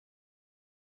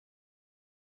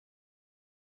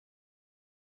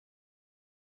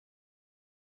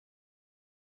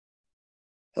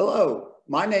Hello,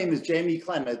 my name is Jamie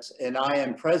Clements, and I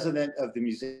am president of the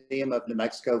Museum of New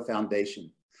Mexico Foundation.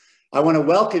 I want to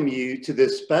welcome you to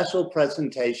this special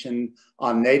presentation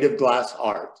on native glass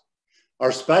art.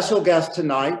 Our special guests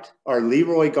tonight are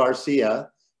Leroy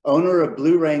Garcia, owner of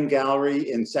Blue Rain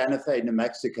Gallery in Santa Fe, New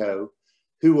Mexico,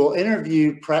 who will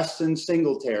interview Preston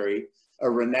Singletary, a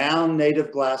renowned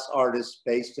native glass artist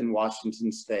based in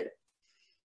Washington State.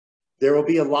 There will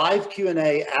be a live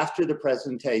Q&A after the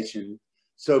presentation,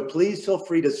 so please feel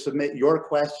free to submit your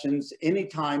questions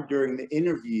anytime during the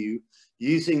interview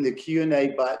using the Q&A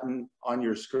button on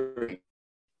your screen.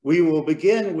 We will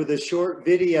begin with a short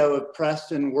video of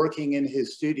Preston working in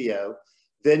his studio,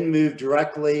 then move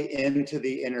directly into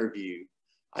the interview.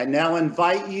 I now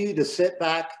invite you to sit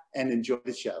back and enjoy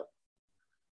the show.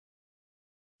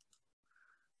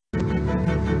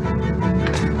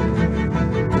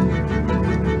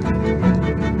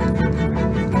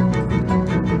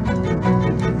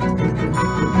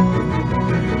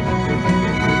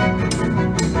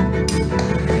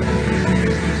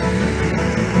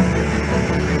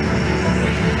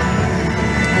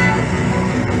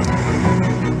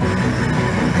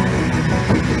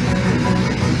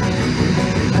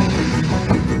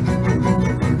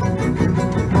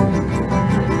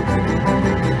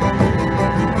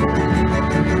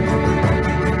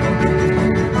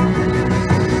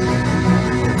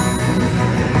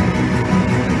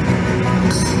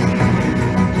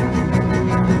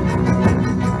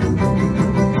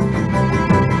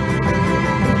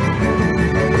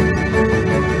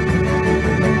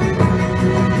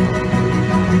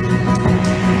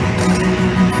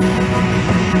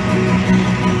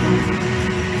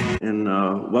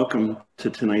 Welcome to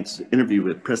tonight's interview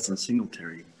with Preston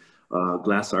Singletary,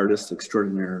 glass artist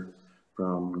extraordinaire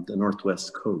from the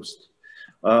Northwest Coast.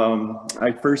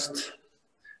 I first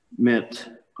met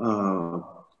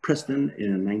Preston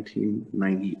in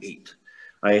 1998.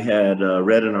 I had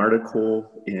read an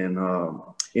article in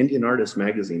Indian Artist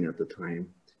magazine at the time,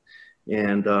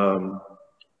 and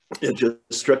it just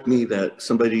struck me that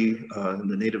somebody in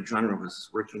the native genre was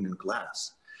working in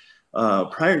glass.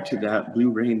 Prior to that,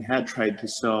 Blue Rain had tried to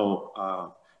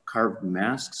sell carved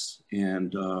masks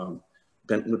and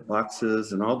bentwood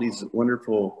boxes and all these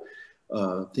wonderful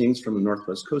things from the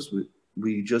Northwest Coast.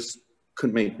 We just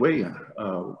couldn't make way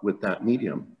with that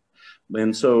medium.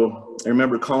 And so I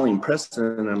remember calling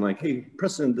Preston, and I'm like, hey,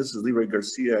 Preston, this is Leroy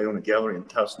Garcia. I own a gallery in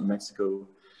Taos, New Mexico.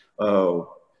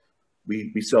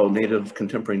 We sell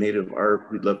contemporary native art.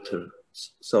 We'd love to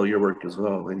sell your work as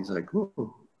well. And he's like,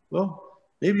 oh, well,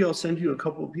 maybe I'll send you a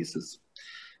couple of pieces.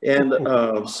 And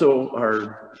so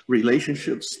our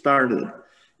relationship started,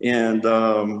 and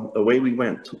away we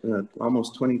went,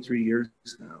 almost 23 years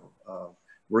now,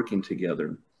 working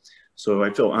together. So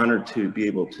I feel honored to be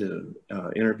able to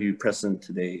interview Preston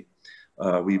today.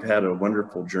 We've had a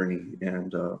wonderful journey,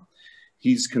 and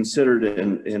he's considered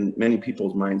in many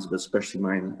people's minds, but especially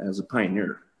mine, as a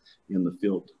pioneer in the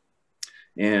field.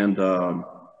 And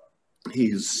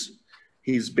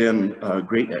He's been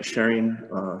great at sharing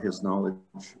his knowledge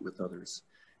with others,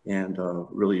 and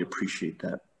really appreciate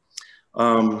that.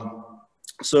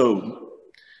 So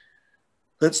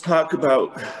let's talk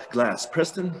about glass.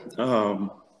 Preston,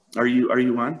 are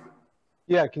you on?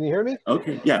 Yeah, can you hear me?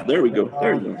 Okay, yeah, there we go.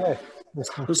 There you go.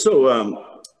 Okay.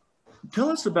 So tell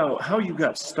us about how you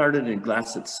got started in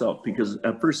glass itself, because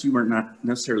at first you were not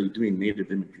necessarily doing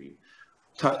native imagery.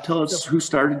 Tell us who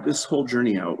started this whole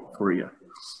journey out for you.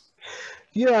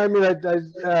 Yeah, I mean, I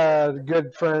a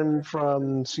good friend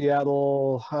from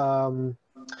Seattle,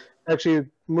 actually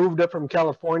moved up from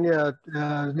California,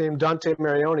 named Dante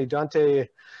Marioni. Dante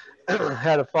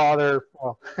had a father,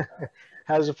 well,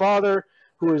 has a father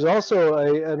who is also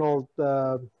an old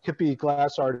hippie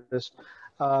glass artist,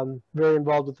 very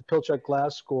involved with the Pilchuck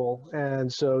Glass School. And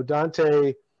so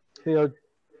Dante,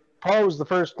 Paul was the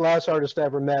first glass artist I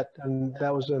ever met, and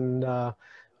that was in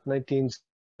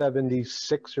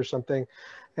 1976 or something.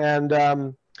 And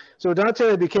so Dante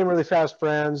and I became really fast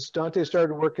friends. Dante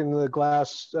started working in the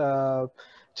glass,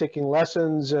 taking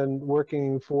lessons and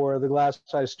working for the Glass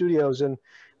Eye Studios in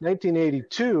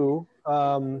 1982.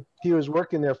 He was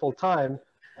working there full time,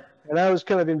 and I was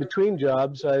kind of in between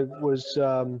jobs. I was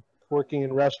working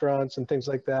in restaurants and things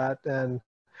like that, and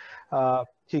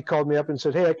he called me up and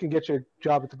said, hey, I can get you a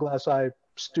job at the Glass Eye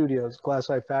Studios,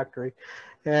 Glass Eye Factory.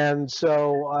 And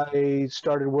so I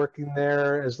started working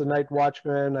there as the night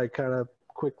watchman. I kind of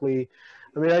quickly,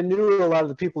 I knew a lot of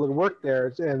the people that worked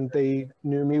there, and they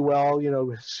knew me well,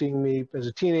 seeing me as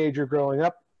a teenager growing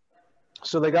up.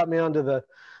 So they got me onto the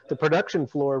production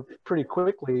floor pretty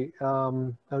quickly. I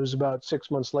was about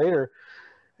 6 months later.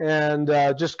 and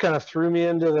just kind of threw me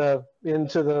onto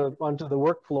the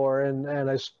work floor, and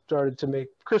I started to make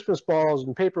Christmas balls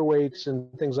and paperweights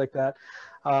and things like that.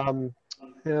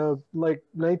 Like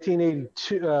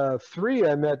 1983,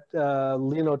 I met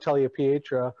Lino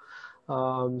Tagliapietra.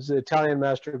 He's the Italian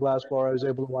master glass blower. I was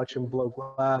able to watch him blow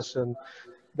glass, and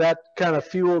that kind of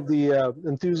fueled the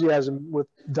enthusiasm with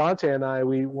Dante and I.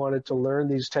 We wanted to learn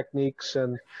these techniques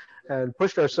and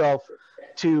pushed ourselves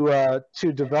to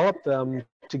develop them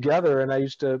together. And I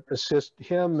used to assist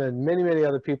him and many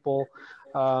other people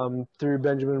through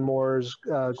Benjamin Moore's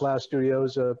Glass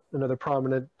Studios, another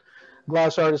prominent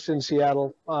glass artist in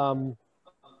Seattle.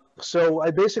 So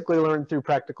I basically learned through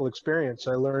practical experience.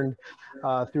 I learned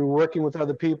through working with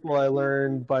other people. I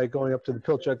learned by going up to the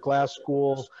Pilchuck Glass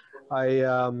School.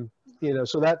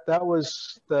 So that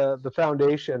was the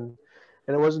foundation.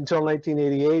 And it wasn't until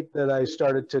 1988 that I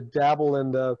started to dabble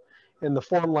in the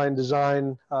form line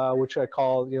design, which I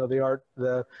call,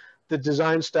 the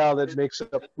design style that makes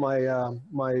up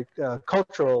my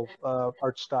cultural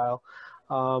art style.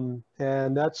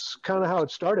 And that's kind of how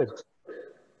it started.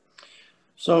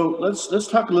 So let's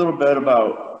talk a little bit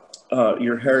about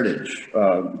your heritage.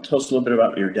 Tell us a little bit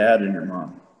about your dad and your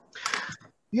mom.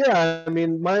 Yeah, I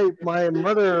mean, my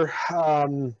mother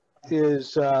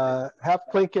is half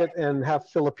Tlingit and half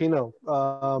Filipino.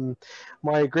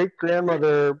 My great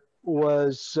grandmother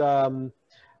was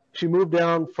she moved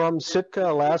down from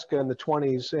Sitka, Alaska, in the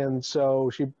 20s, and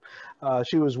so she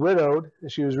was widowed.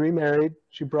 She was remarried.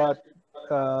 She brought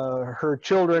her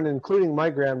children, including my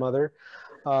grandmother,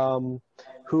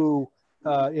 who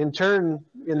in turn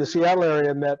in the Seattle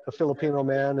area met a Filipino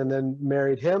man and then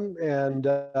married him. And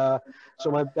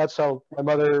so that's how my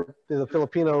mother, the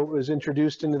Filipino, was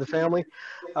introduced into the family.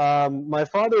 My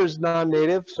father is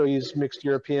non-native, so he's mixed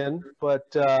European,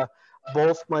 but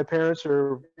both my parents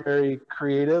are very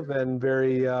creative and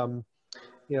very, had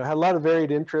a lot of varied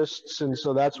interests. And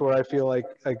so that's where I feel like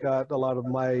I got a lot of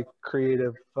my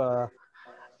creative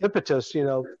impetus,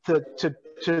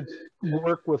 to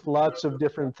work with lots of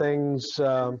different things.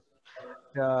 My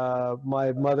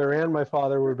mother and my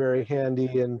father were very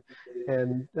handy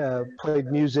and played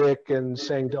music and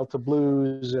sang Delta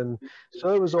blues, and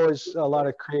so there was always a lot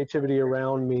of creativity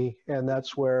around me, and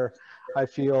that's where I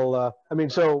feel.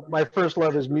 So my first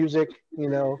love is music,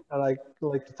 and I like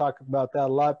to talk about that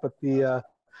a lot. But the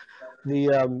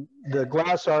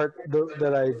glass art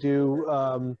that I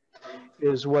do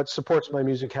is what supports my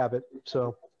music habit.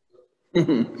 So.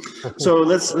 So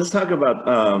let's talk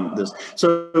about this.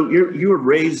 So you were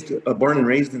born and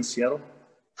raised in Seattle?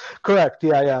 Correct.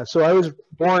 Yeah. So I was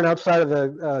born outside of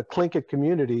the Tlingit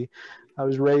community. I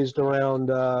was raised around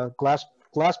glass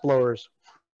blowers.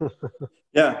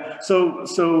 Yeah. So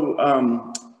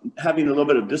having a little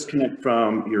bit of disconnect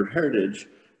from your heritage,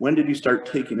 when did you start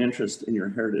taking interest in your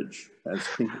heritage as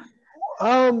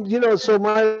Tlingit? So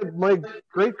my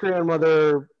great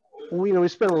grandmother, we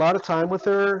spent a lot of time with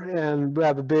her, and we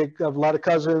have a lot of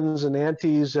cousins and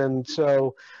aunties, and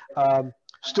so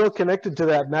still connected to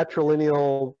that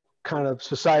matrilineal kind of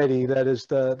society that is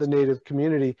the Native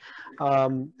community,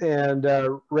 and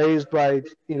raised by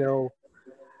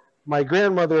my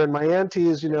grandmother and my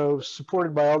aunties,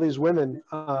 supported by all these women,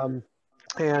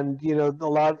 and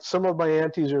some of my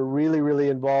aunties are really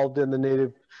involved in the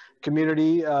Native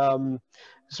community,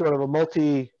 sort of a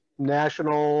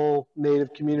multinational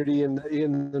Native community in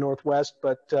the Northwest,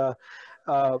 but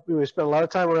we spent a lot of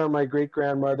time around my great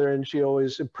grandmother, and she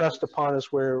always impressed upon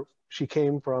us where she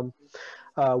came from,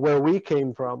 where we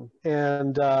came from.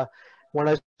 And when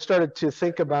I started to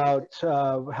think about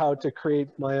how to create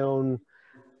my own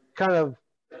kind of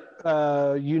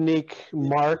unique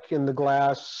mark in the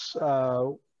glass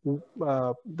world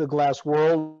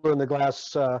and the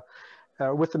glass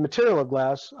with the material of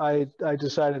glass, I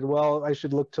decided, well, I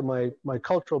should look to my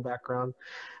cultural background.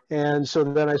 And so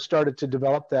then I started to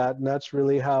develop that. And that's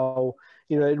really how,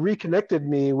 it reconnected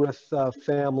me with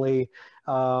family,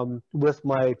 with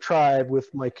my tribe,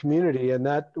 with my community. And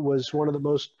that was one of the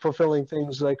most fulfilling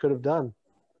things that I could have done.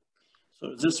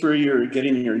 So is this where you're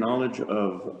getting your knowledge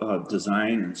of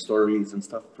design and stories and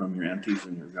stuff from your aunties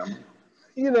and your grandma?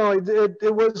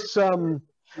 It was,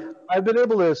 I've been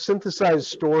able to synthesize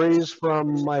stories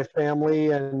from my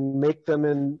family and make them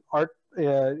in art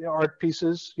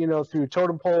pieces, through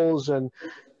totem poles and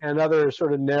other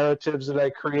sort of narratives that I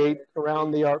create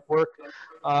around the artwork.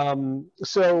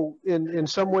 So in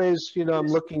some ways, I'm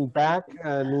looking back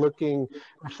and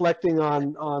reflecting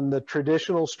on the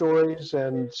traditional stories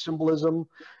and symbolism,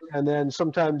 and then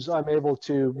sometimes I'm able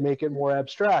to make it more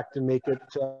abstract and make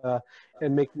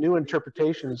new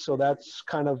interpretations. So that's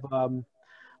kind of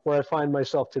where I find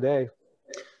myself today.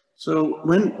 So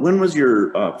when was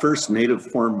your first native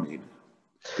form made?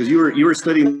 Because you were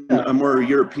studying a more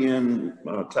European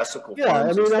classical Yeah, I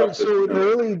forms and mean, stuff. so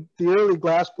the early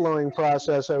glass blowing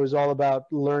process, I was all about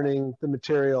learning the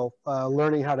material,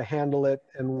 learning how to handle it,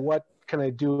 and what can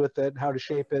I do with it, how to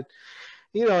shape it,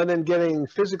 and then getting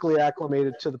physically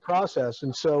acclimated to the process.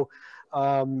 And so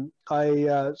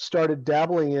I started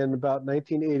dabbling in about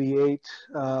 1988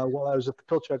 while I was at the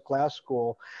Pilchuck Glass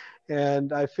School.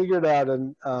 And I figured out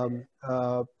an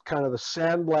kind of a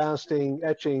sandblasting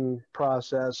etching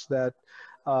process that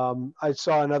I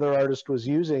saw another artist was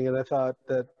using, and I thought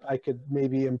that I could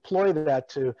maybe employ that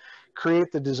to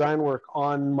create the design work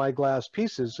on my glass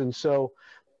pieces. And so,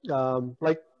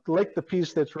 like the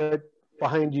piece that's right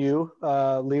behind you,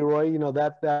 Leroy,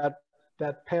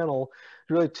 that panel is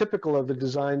really typical of the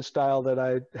design style that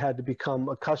I had to become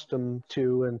accustomed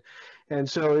to, and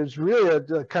so it's really a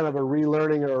kind of a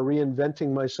relearning or a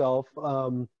reinventing myself.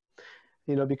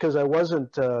 Because I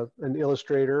wasn't an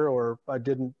illustrator, or I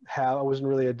wasn't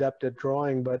really adept at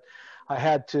drawing, but I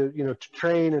had to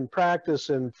train and practice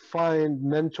and find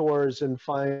mentors and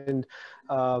find,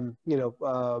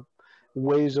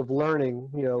 ways of learning.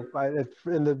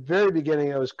 In the very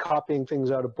beginning, I was copying things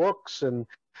out of books, and,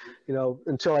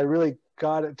 until I really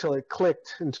got it, until it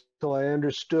clicked, until I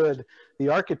understood the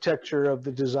architecture of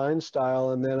the design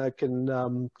style, and then I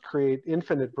can create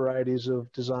infinite varieties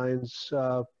of designs,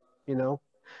 for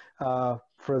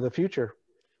the future.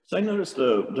 So I noticed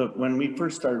when we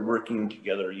first started working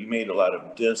together, you made a lot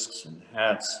of discs and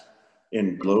hats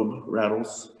and globe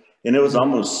rattles, and it was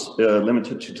almost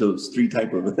limited to those three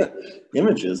type of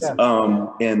images. Yeah.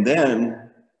 And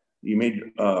then you made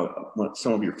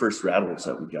some of your first rattles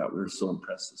that we got. We were so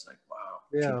impressed. It's like, wow,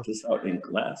 check this out in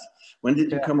glass. When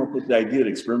did you come up with the idea to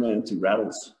experiment into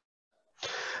rattles?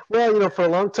 Well, for a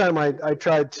long time, I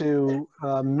tried to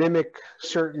mimic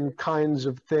certain kinds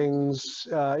of things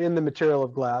in the material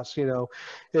of glass,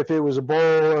 if it was a bowl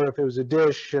or if it was a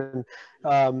dish. And,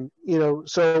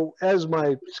 so as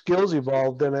my skills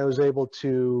evolved, then I was able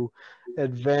to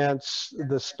advance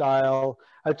the style.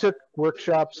 I took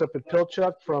workshops up at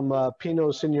Pilchuck from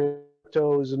Pino Signorito,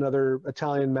 who's another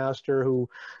Italian master who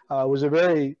was a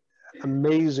very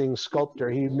amazing sculptor.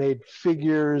 He made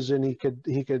figures, and he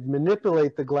could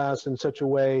manipulate the glass in such a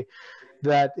way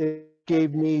that it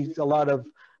gave me a lot of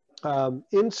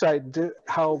insight into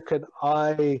how could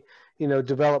I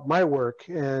develop my work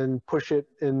and push it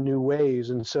in new ways.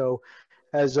 And so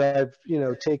as I've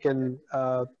taken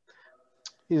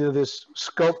this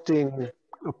sculpting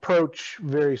approach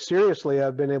very seriously,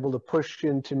 I've been able to push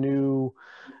into new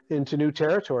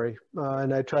territory,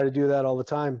 and I try to do that all the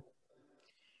time.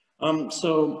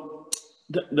 So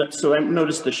I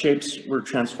noticed the shapes were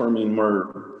transforming,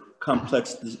 more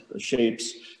complex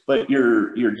shapes, but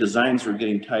your designs were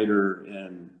getting tighter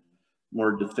and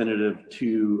more definitive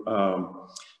too.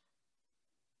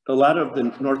 A lot of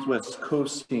the Northwest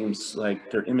coast seems like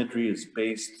their imagery is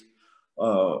based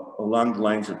along the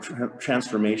lines of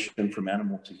transformation from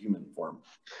animal to human form.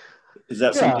 Is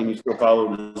that something you still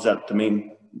follow? Is that the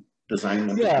main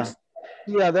design?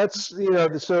 Yeah, that's,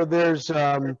 so there's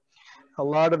a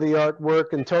lot of the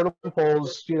artwork and totem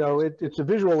poles, it's a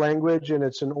visual language and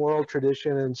it's an oral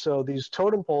tradition. And so these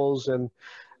totem poles and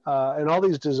all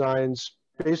these designs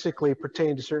basically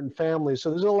pertain to certain families.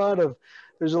 So there's a lot of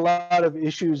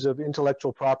issues of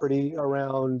intellectual property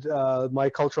around my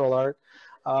cultural art.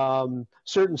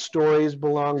 Certain stories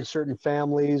belong to certain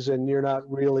families, and you're not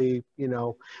really,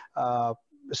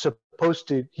 supposed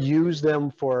to use them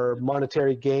for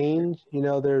monetary gain.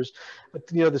 There's,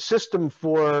 the system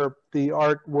for the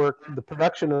artwork, the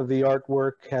production of the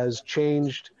artwork has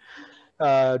changed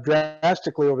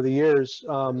drastically over the years.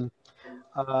 But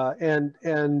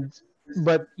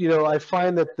I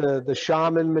find that the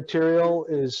shaman material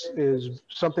is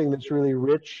something that's really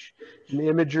rich in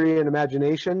imagery and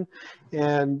imagination.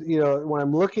 And when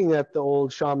I'm looking at the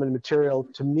old shaman material,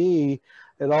 to me,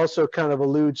 it also kind of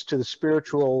alludes to the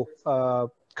spiritual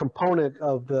component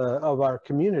of our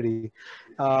community.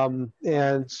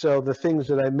 And so the things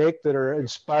that I make that are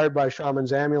inspired by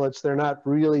shaman's amulets, they're not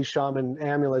really shaman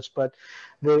amulets, but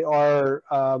they are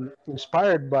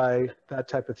inspired by that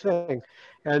type of thing.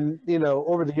 And,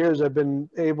 over the years, I've been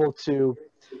able to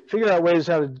figure out ways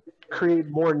how to create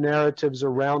more narratives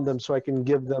around them, so I can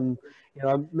give them,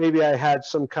 maybe I had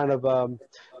some kind of,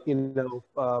 an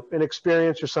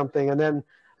experience or something, and then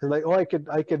like, oh, I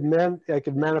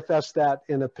could manifest that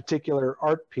in a particular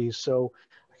art piece. So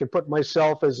I could put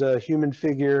myself as a human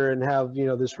figure and have,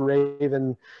 this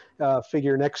raven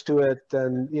figure next to it,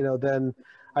 and, then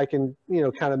I can, you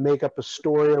know, kind of make up a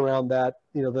story around that,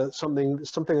 you know, something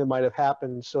that might have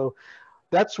happened. So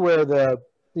that's where the,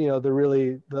 you know,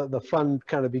 the fun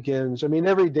kind of begins. I mean,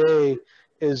 every day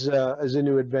is a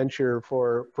new adventure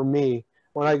for me.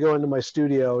 When I go into my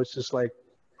studio, it's just like,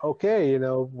 okay, you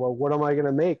know, well, what am I going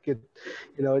to make?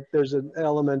 There's an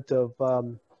element of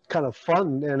kind of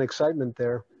fun and excitement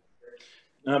there.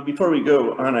 Before we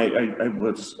go on, I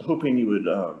was hoping you would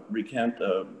recant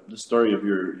the story of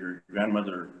your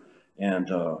grandmother and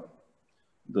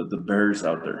the bears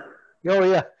out there. Oh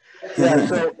yeah, yeah.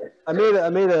 So I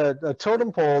made a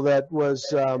totem pole that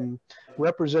was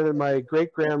represented my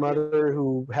great grandmother,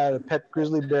 who had a pet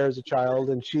grizzly bear as a child,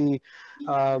 and she,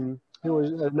 I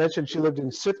mentioned she lived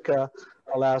in Sitka,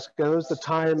 Alaska. It was the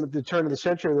time at the turn of the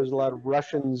century. There was a lot of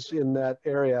Russians in that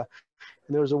area,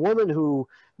 and there was a woman who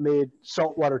made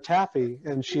saltwater taffy,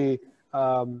 and she,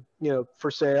 for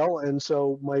sale. And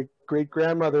so my great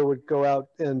grandmother would go out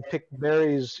and pick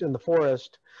berries in the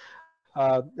forest.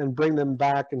 And bring them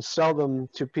back and sell them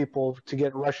to people to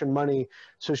get Russian money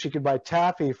so she could buy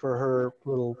taffy for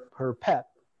her pet,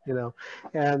 you know.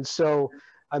 And so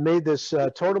I made this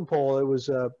totem pole. It was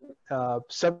a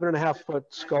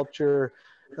 7.5-foot sculpture.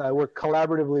 I work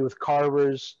collaboratively with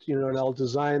carvers, you know, and I'll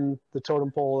design the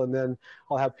totem pole and then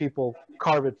I'll have people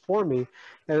carve it for me.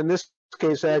 And in this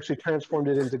case, I actually transformed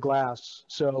it into glass.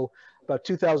 So about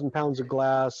 2,000 pounds of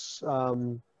glass.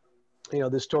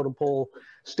 This totem pole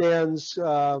stands,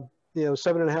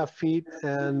 7.5 feet,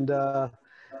 and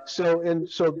so in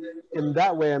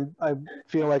that way, I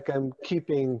feel like I'm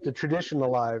keeping the tradition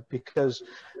alive, because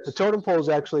the totem poles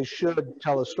actually should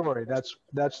tell a story.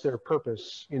 That's their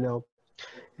purpose, you know,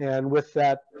 and with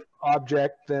that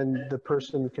object, then the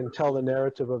person can tell the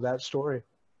narrative of that story.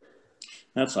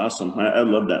 That's awesome. I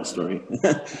love that story.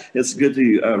 It's good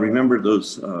to remember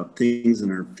those things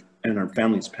in our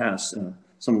family's past.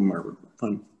 Some of them are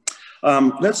fun.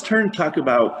 Let's talk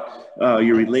about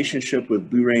your relationship with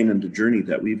Blue Rain and the journey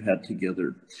that we've had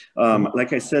together.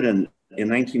 Like I said, in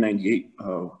 1998,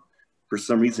 for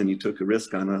some reason you took a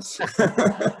risk on us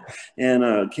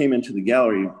and came into the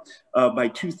gallery. By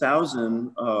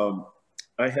 2000,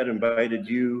 I had invited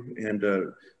you and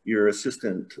your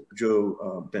assistant,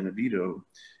 Joe Benevito,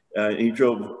 and you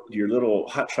drove your little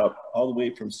hot shop all the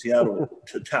way from Seattle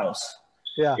to Taos.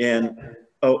 Yeah. And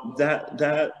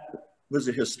that was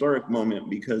a historic moment,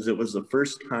 because it was the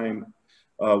first time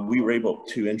we were able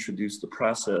to introduce the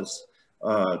process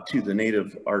to the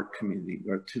Native art community,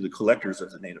 or to the collectors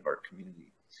of the Native art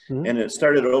community. Mm-hmm. And it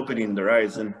started opening their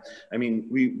eyes. And I mean,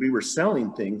 we were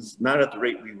selling things, not at the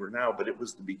rate we were now, but it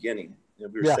was the beginning.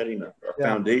 We were setting a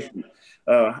foundation.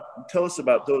 Tell us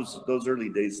about those early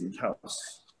days in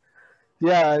Taos.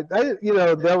 Yeah,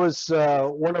 that was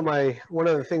one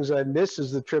of the things I miss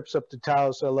is the trips up to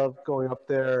Taos. I love going up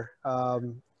there.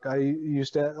 I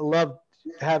used to love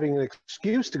having an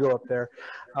excuse to go up there.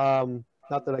 Not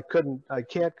that I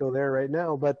can't go there right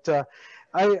now, but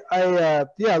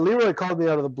Leroy called me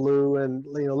out of the blue and,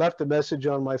 you know, left a message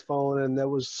on my phone, and that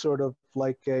was sort of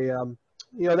like that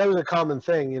was a common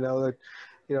thing, that.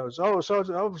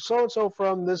 So-and-so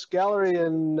from this gallery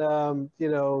in,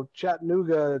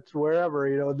 Chattanooga, wherever,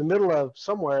 in the middle of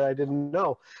somewhere I didn't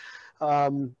know.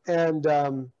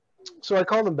 So I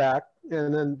called them back,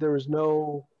 and then there was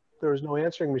no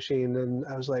answering machine. And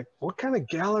I was like, what kind of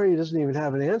gallery doesn't even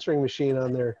have an answering machine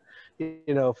on there,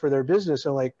 for their business?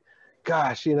 I'm like,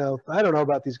 gosh, I don't know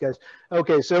about these guys.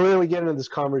 Okay, so then we get into this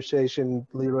conversation.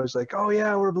 Leroy's like, oh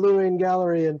yeah, we're Blue Rain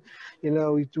Gallery, and,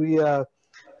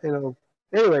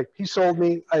 anyway, he sold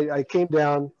me. I came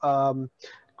down.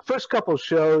 First couple of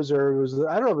shows, or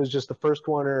I don't know if it was just the first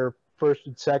one or first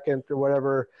and second or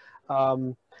whatever. I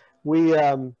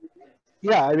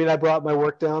brought my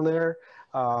work down there,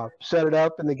 set it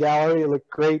up in the gallery. It looked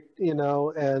great,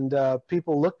 and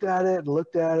people looked at it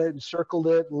and circled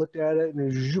it and looked at it,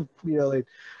 and they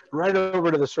right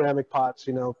over to the ceramic pots,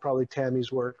 probably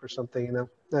Tammy's work or something,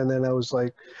 and then I was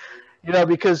like,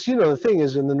 because, the thing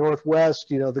is, in the Northwest,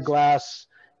 the glass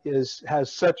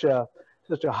has such a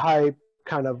high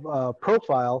kind of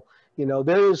profile.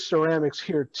 There is ceramics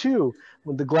here too.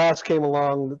 When the glass came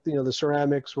along, the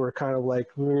ceramics were kind of like,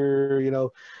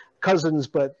 cousins,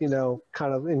 but,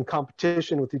 kind of in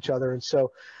competition with each other. And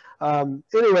so,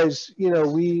 anyways,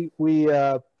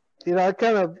 I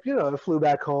kind of, I flew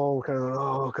back home, kind of,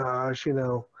 oh gosh,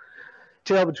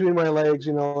 tail between my legs,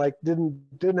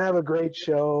 didn't have a great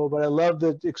show, but I loved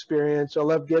the experience. I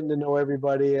loved getting to know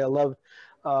everybody. I loved,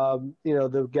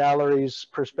 the gallery's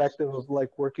perspective of like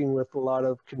working with a lot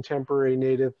of contemporary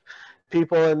Native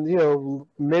people, and,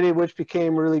 many of which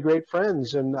became really great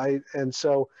friends. And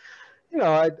so,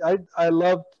 I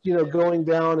loved, going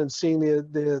down and seeing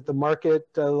the market.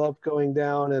 I loved going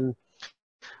down and,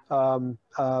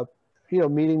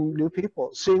 meeting new people,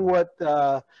 seeing what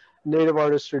Native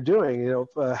artists are doing.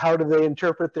 How do they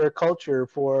interpret their culture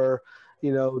for,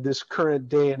 this current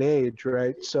day and age,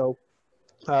 right? So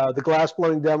the glass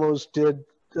blowing demos did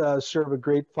serve a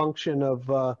great function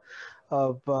of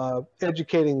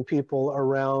educating people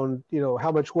around,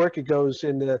 how much work it goes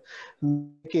into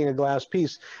making a glass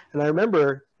piece. And I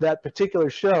remember that particular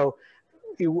show,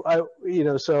 we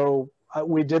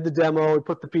did the demo, we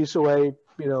put the piece away,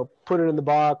 put it in the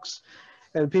box,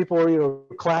 and people were,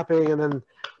 clapping, and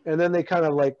then they kind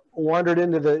of like wandered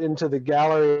into the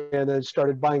gallery and then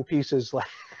started buying pieces. Like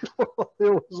it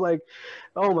was like,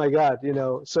 oh my God,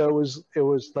 so it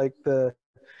was like the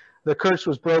curse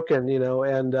was broken,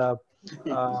 and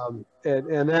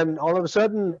then all of a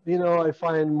sudden, I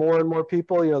find more and more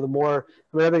people, the more,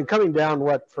 I've been coming down,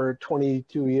 for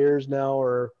 22 years now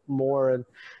or more.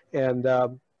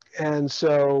 And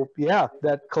so, yeah,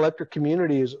 that collector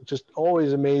community is just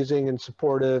always amazing and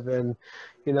supportive. And,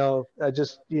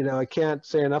 I can't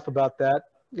say enough about that,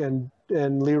 and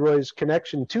Leroy's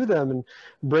connection to them and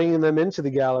bringing them into the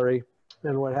gallery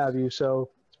and what have you. So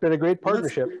it's been a great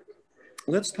partnership.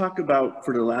 Let's talk about,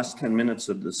 for the last 10 minutes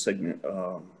of this segment,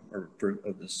 of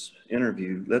this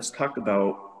interview, let's talk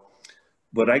about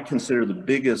what I consider the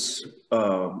biggest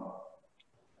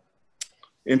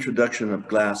introduction of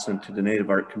glass into the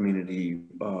Native art community,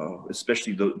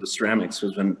 especially the ceramics,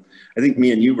 was when I think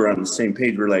me and you were on the same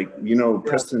page. We're like,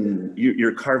 Preston,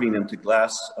 you're carving into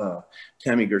glass.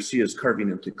 Tammy Garcia is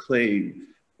carving into clay.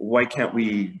 Why can't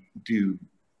we do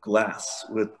glass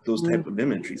with those type of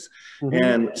imageries?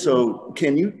 And so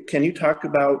can you talk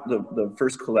about the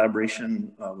first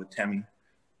collaboration with Tammy?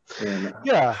 And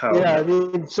I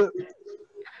mean, so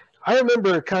I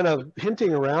remember kind of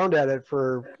hinting around at it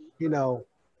for,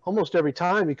 almost every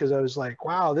time, because I was like,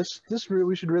 wow, we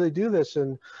should really do this.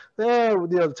 And,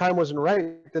 the time wasn't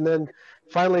right. And then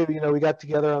finally, we got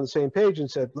together on the same page and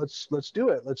said, let's do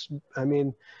it. It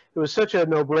was such a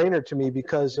no-brainer to me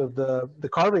because of the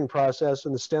carving process,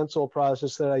 and the stencil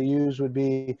process that I use would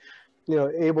be,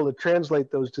 able to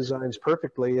translate those designs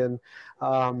perfectly. And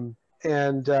so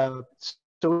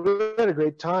we had a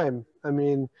great time.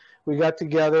 We got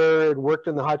together and worked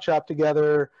in the hot shop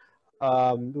together.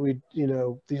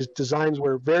 These designs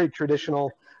were very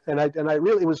traditional, and I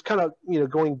really was kind of,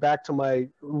 going back to my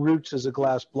roots as a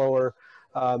glass blower,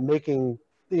 making,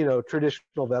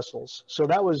 traditional vessels. So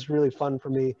that was really fun for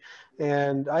me.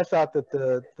 And I thought that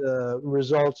the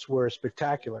results were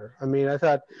spectacular. Again,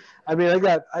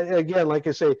 like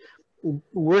I say,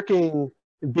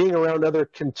 being around other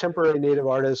contemporary Native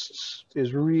artists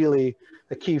is really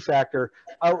a key factor.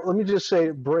 Let me just say,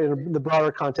 in the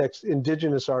broader context,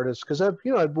 indigenous artists, because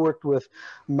I've worked with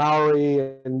Maori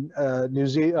and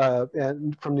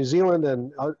and from New Zealand,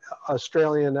 and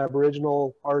Australian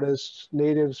Aboriginal artists,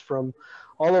 natives from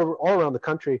all around the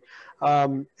country,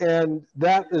 and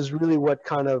that is really what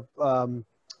kind of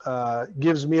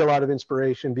gives me a lot of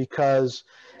inspiration, because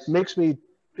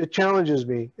it challenges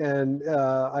me, and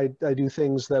I do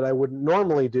things that I wouldn't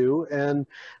normally do, and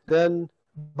then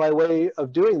by way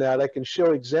of doing that, I can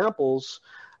show examples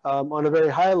on a very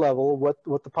high level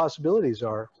what the possibilities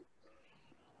are.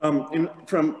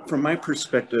 From my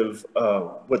perspective,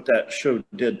 what that show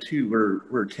did too,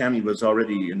 where Tammy was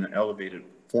already in an elevated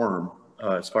form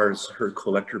as far as her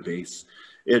collector base,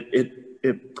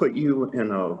 it put you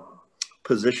in a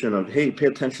position of, hey, pay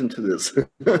attention to this,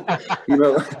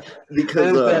 because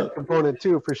that component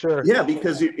too, for sure. Yeah,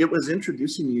 because it was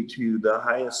introducing you to the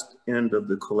highest end of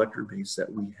the collector base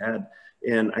that we had,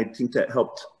 and I think that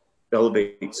helped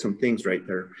elevate some things right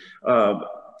there.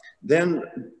 Then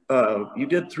you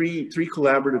did three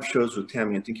collaborative shows with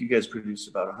Tammy. I think you guys produced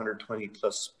about 120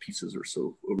 plus pieces or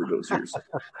so over those years.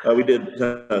 We did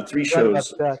 3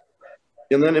 shows.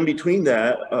 And then in between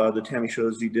that, the Tammy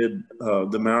shows, you did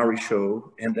the Maori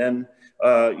show, and then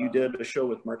you did a show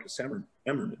with Marcus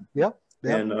Emmerman. Yeah.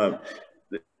 And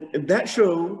that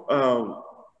show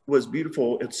was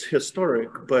beautiful. It's historic,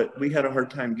 but we had a hard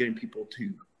time getting people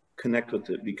to connect with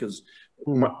it, because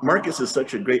Marcus is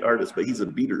such a great artist, but he's a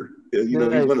beater. He's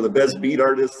one of the best beat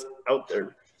artists out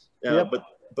there.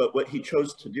 But what he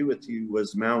chose to do with you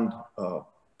was mound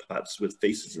pots with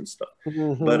faces and stuff.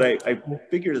 But I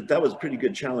figured that was a pretty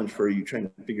good challenge for you, trying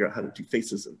to figure out how to do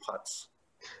faces in pots.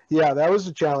 Yeah, that was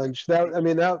a challenge. That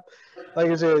like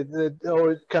I said, it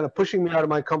kind of pushing me out of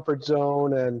my comfort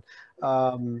zone, and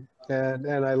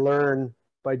I learn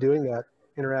by doing that,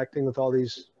 interacting with all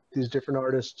these different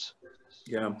artists.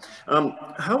 Yeah.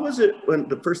 How was it when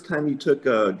the first time you took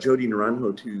Jody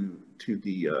Naranjo to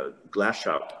the glass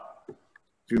shop? Do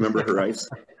you remember her eyes?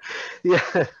 Yeah,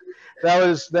 that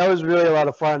was really a lot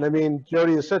of fun. I mean,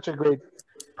 Jody is such a great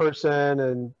person,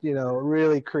 and you know,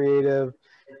 really creative,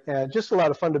 and just a lot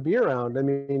of fun to be around. I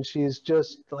mean, she's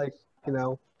just like, you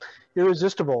know,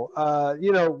 irresistible.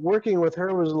 You know, working with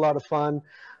her was a lot of fun.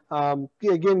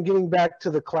 Again, getting back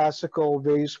to the classical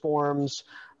vase forms,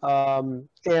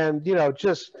 and you know,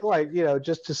 just like, you know,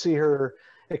 just to see her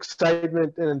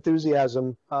excitement and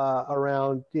enthusiasm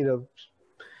around, you know,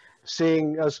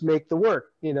 seeing us make the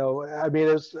work. You know, I mean,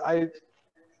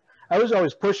 I was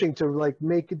always pushing to like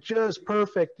make it just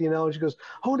perfect, you know. And she goes,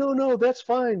 "Oh no, that's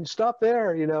fine. Stop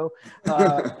there, you know.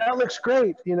 That looks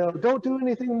great, you know. Don't do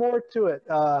anything more to it."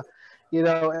 You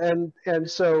know, and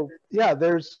so yeah,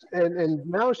 and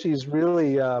now she's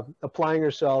really applying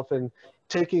herself and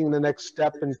taking the next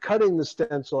step and cutting the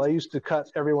stencil. I used to cut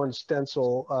everyone's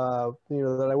stencil, you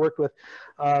know, that I worked with,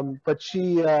 but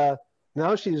she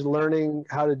now she's learning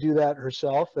how to do that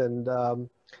herself, and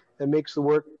it makes the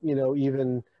work, you know,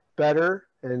 even better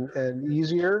and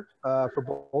easier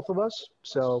for both of us.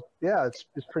 So yeah, it's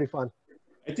pretty fun.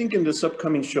 I think in this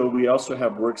upcoming show, we also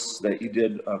have works that you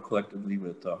did collectively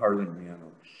with Harlan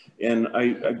Riano. And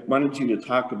I wanted you to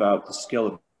talk about the scale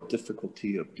of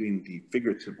difficulty of doing the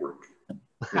figurative work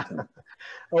with him.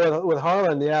 With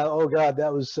Harlan, yeah. Oh God,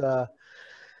 that was a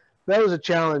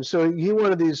challenge. So he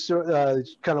wanted these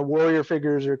kind of warrior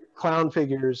figures or clown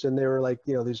figures, and they were like,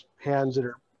 you know, these hands that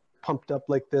are pumped up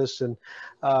like this, and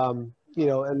you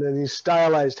know, and then these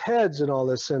stylized heads and all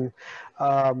this, and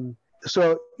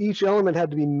so each element had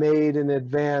to be made in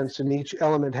advance, and each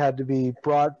element had to be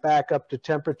brought back up to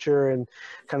temperature and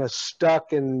kind of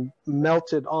stuck and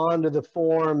melted onto the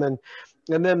form, and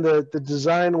then the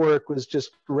design work was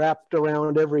just wrapped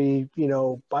around every, you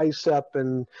know, bicep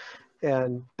and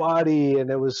body, and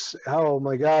it was, oh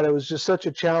my God, it was just such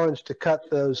a challenge to cut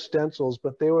those stencils,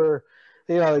 but they were,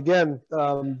 you know, again,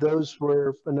 those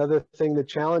were another thing that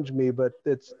challenged me, but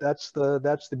that's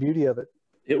the beauty of it.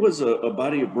 It was a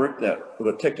body of work that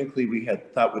technically we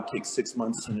had thought would take 6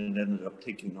 months, and it ended up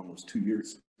taking almost 2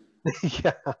 years.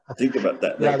 Yeah. Think about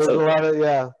that. Yeah, there's a lot of,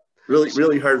 yeah.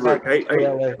 Really hard work.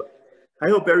 I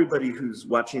hope everybody who's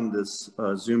watching this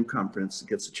Zoom conference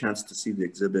gets a chance to see the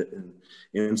exhibit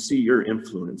and see your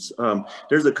influence.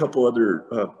 There's a couple other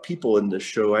people in this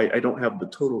show. I don't have the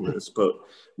total list, but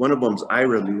one of them's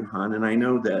Ira Lujan, and I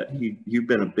know that you've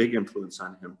been a big influence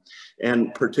on him,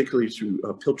 and particularly through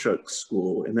Pilchuck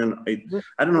School. And then I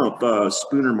don't know if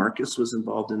Spooner Marcus was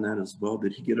involved in that as well.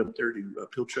 Did he get up there to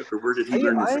Pilchuck, or where did he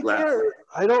learn his glass?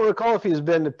 I don't recall if he's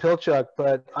been to Pilchuck,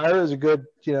 but Ira's a good,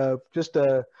 you know, just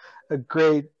a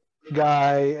great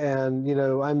guy, and you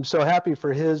know, I'm so happy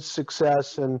for his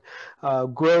success and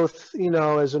growth, you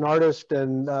know, as an artist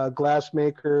and glass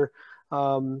maker.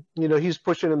 You know, he's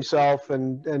pushing himself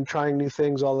and trying new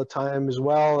things all the time as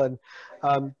well, and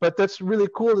but that's really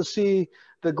cool to see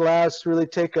the glass really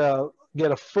get a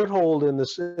foothold in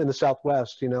the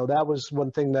Southwest. You know, that was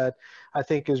one thing that I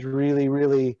think is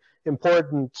really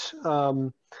important.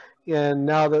 And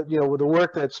now that, you know, with the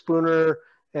work that Spooner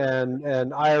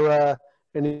and Ira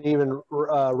and even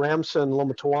Ramson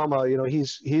Lomatawama, you know,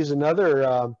 he's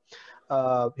another,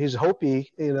 he's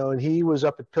Hopi, you know, and he was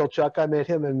up at Pilchuck. I met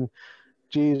him in,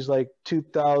 like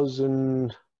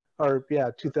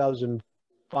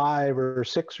 2005 or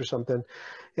 6 or something.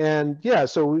 And yeah,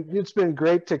 so it's been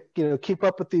great to, you know, keep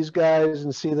up with these guys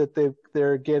and see that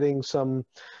they're getting some,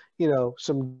 you know,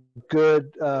 some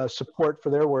good support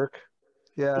for their work.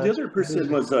 Yeah. The other person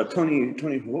was Tony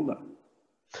Holda.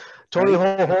 Tony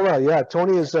Hola, yeah.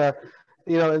 Tony is,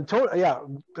 you know, and Tony, yeah,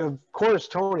 of course,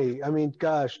 Tony. I mean,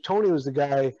 gosh, Tony was the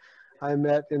guy I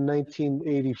met in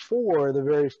 1984, the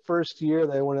very first year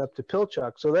that I went up to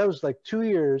Pilchuck. So that was like 2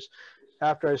 years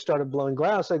after I started blowing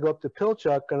glass. I go up to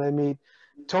Pilchuck and I meet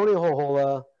Tony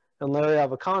Hohola and Larry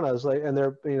Avacana, like, and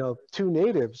they're, you know, 2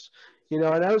 natives, you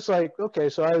know, and I was like, okay,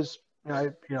 so so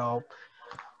I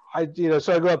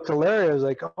go up to Larry. I was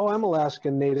like, oh, I'm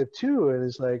Alaskan Native too, and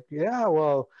he's like, yeah,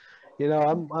 well, you know,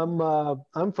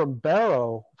 I'm from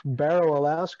Barrow,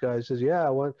 Alaska. He says, yeah,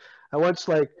 I once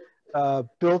like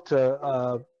built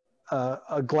a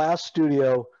glass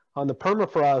studio on the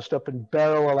permafrost up in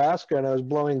Barrow, Alaska, and I was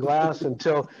blowing glass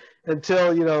until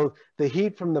you know, the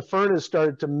heat from the furnace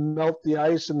started to melt the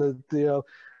ice, and the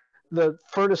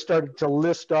furnace started to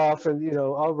list off and, you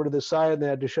know, over to the side, and they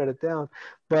had to shut it down.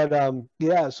 But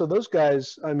yeah, so those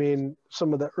guys, I mean,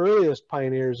 some of the earliest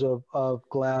pioneers of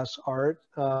glass art,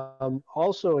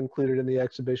 also included in the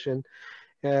exhibition.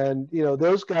 And, you know,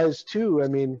 those guys too, I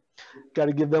mean, got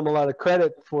to give them a lot of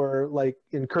credit for like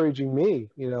encouraging me,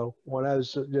 you know, when I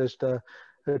was just a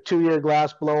 2-year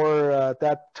glass blower at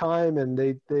that time. And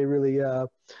they really,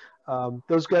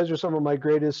 those guys are some of my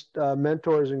greatest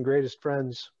mentors and greatest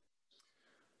friends.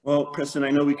 Well, Preston,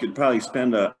 I know we could probably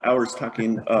spend hours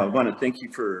talking. I want to thank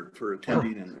you for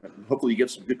attending, and hopefully you get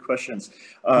some good questions.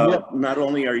 Yep. Not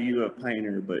only are you a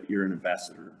pioneer, but you're an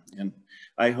ambassador. And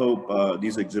I hope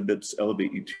these exhibits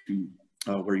elevate you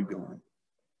to where you're going.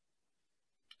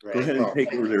 Great. Go ahead and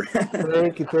take over there.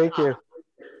 Thank you. Thank you.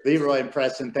 Leroy and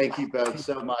Preston, thank you both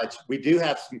so much. We do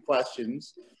have some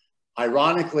questions.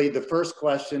 Ironically, the first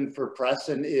question for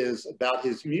Preston is about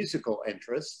his musical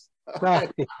interests.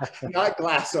 Not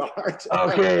glass art.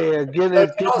 Okay,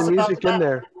 get the music in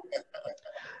there.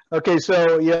 Okay,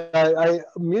 so yeah,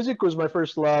 music was my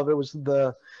first love. It was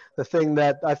the thing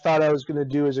that I thought I was going to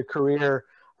do as a career,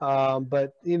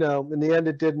 but you know, in the end,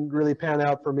 it didn't really pan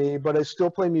out for me. But I still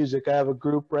play music. I have a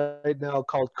group right now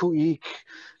called Kuik,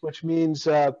 which means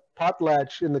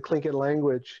potlatch in the Tlingit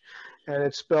language, and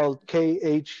it's spelled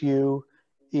Khueex.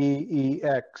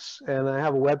 And I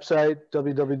have a website,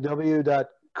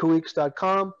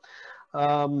 www.khueex.com.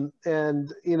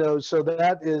 And, you know, so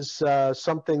that is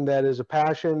something that is a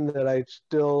passion that I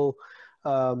still,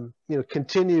 you know,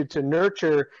 continue to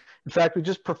nurture. In fact, we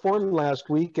just performed last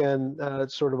weekend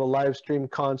at sort of a live stream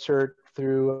concert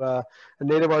through a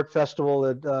Native Art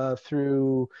Festival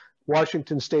through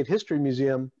Washington State History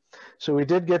Museum. So we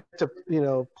did get to, you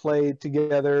know, play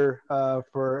together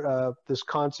for this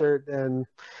concert. And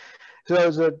so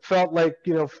it felt like,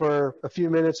 you know, for a few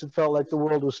minutes, it felt like the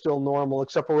world was still normal,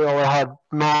 except for we all had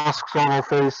masks on our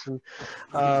face, and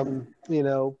you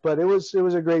know. But it was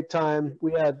a great time.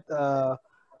 We had a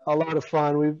lot of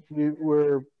fun. We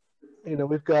were, you know,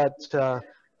 we've got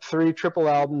 3 triple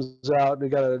albums out. We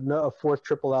got a 4th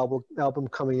triple album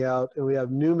coming out, and we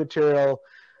have new material.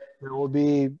 It will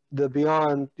be the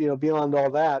beyond, you know, beyond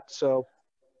all that. So.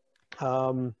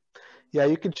 Yeah,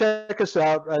 you can check us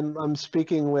out. I'm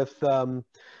speaking with the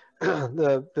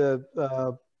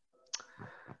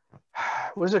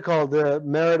what is it called? The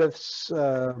Meredith's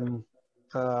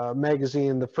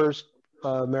magazine, the first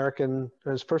American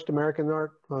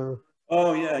art.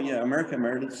 Oh yeah, America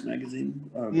Meredith's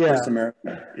magazine. Yeah. First American,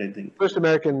 I think. First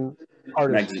American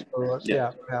artist.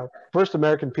 Yeah. First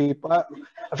American people. I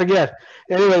forget.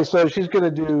 Anyway, so she's going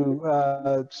to do.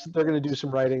 They're going to do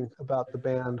some writing about the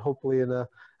band, hopefully in a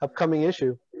upcoming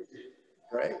issue.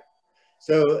 Right.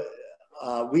 So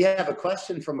we have a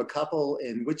question from a couple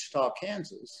in Wichita,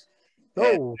 Kansas.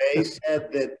 And they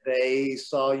said that they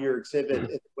saw your exhibit at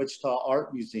the Wichita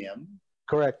Art Museum.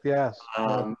 Correct, yes.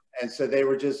 And so they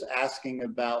were just asking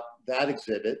about that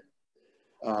exhibit.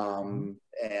 And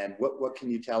what can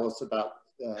you tell us about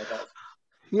that?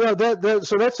 Yeah,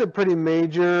 so that's a pretty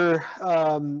major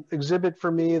exhibit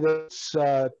for me that's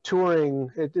touring.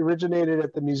 It originated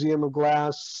at the Museum of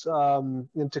Glass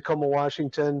in Tacoma,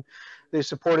 Washington. They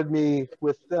supported me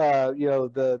with, you know,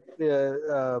 the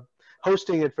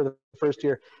hosting it for the first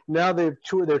year. Now they're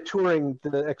touring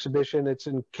the exhibition. It's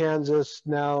in Kansas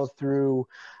now through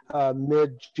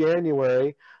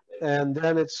mid-January. And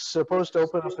then it's supposed to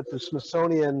open up at the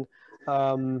Smithsonian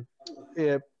between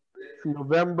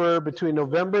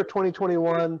November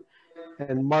 2021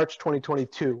 and March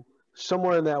 2022.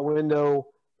 Somewhere in that window,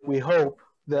 we hope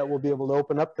that we'll be able to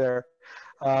open up there.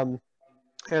 And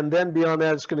then beyond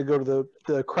that, it's going to go to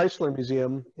the Chrysler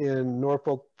Museum in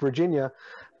Norfolk, Virginia.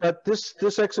 But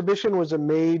this exhibition was a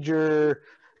major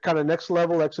kind of next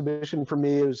level exhibition for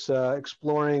me. It was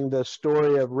exploring the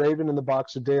story of Raven in the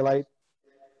Box of Daylight.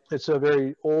 It's a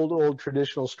very old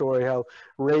traditional story, how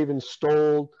Raven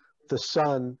stole the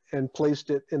sun and placed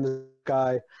it in the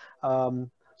sky. So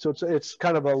it's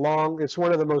kind of it's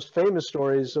one of the most famous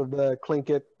stories of the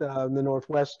Tlingit in the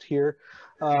Northwest here.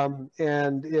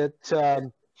 And it,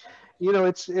 you know,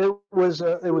 it was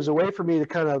a way for me to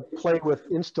kind of play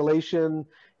with installation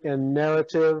and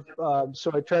narrative. So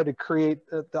I tried to create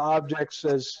the objects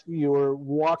as you were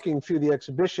walking through the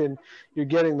exhibition, you're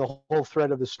getting the whole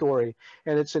thread of the story.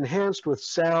 And it's enhanced with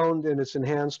sound, and it's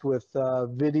enhanced with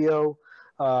video,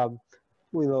 you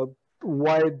know,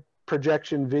 wide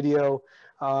projection video,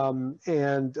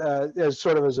 and as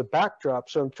sort of as a backdrop.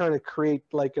 So I'm trying to create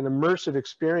like an immersive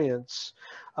experience.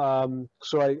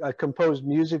 So I composed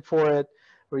music for it,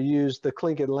 or used the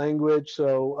Tlingit language,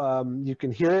 so you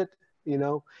can hear it. You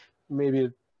know,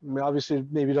 obviously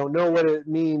maybe don't know what it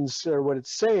means or what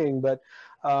it's saying, but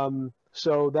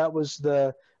so that was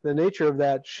the nature of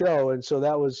that show. And so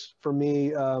that was for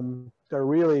me a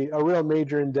real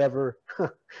major endeavor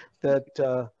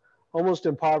that almost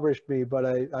impoverished me, but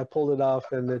I pulled it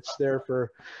off, and it's there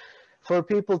for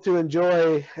people to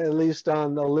enjoy, at least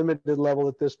on a limited level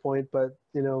at this point. But,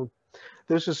 you know,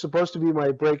 this is supposed to be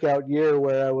my breakout year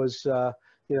where I was,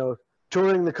 you know,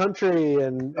 touring the country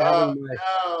and having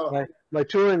my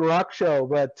touring rock show.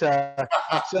 But bad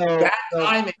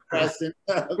timing, Preston.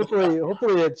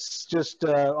 hopefully it's just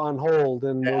on hold,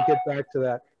 and we'll get back to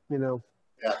that. You know,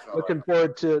 Definitely. looking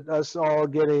forward to us all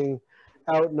getting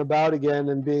out and about again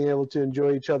and being able to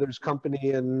enjoy each other's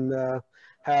company and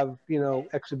have, you know,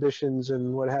 exhibitions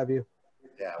and what have you.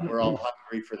 Yeah, we're all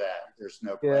hungry for that. There's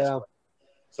no question. Yeah.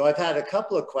 So I've had a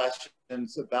couple of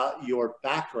questions about your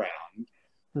background,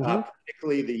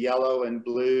 particularly the yellow and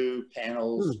blue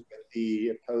panels with the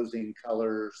opposing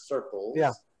color circles.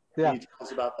 Yeah. Can you tell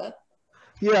us about that?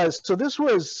 Yeah, so this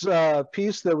was a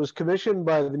piece that was commissioned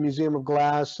by the Museum of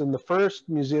Glass in the first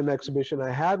museum exhibition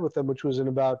I had with them, which was in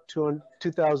about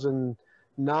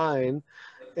 2009.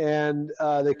 And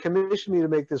they commissioned me to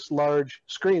make this large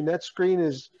screen. That screen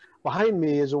is behind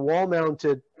me is a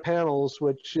wall-mounted panels,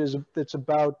 which is, it's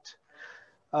about,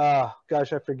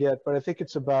 gosh, I forget, but I think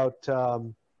it's about,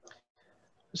 let's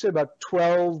say about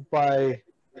 12 by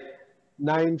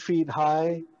 9 feet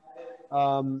high.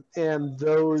 And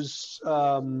those,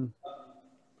 no,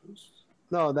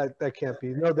 that can't be.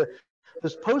 No,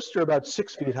 this posts are about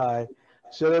 6 feet high.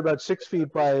 So they're about 6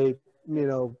 feet by, you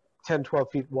know, 10,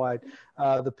 12 feet wide,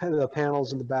 the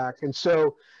panels in the back. And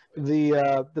so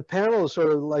the panel is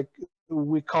sort of like,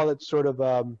 we call it sort of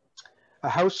a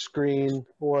house screen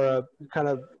or a kind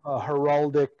of a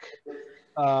heraldic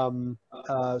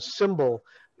symbol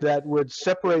that would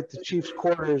separate the chief's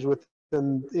quarters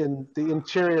in the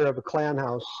interior of a clan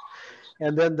house.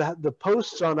 And then the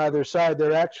posts on either side,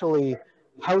 they're actually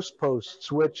house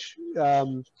posts, which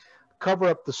cover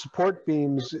up the support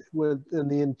beams in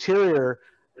the interior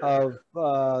of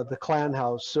the clan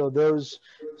house. So those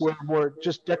were more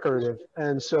just decorative.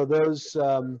 And so those,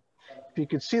 if you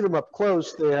could see them up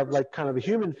close, they have like kind of a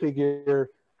human figure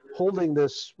holding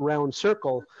this round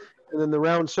circle. And then the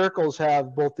round circles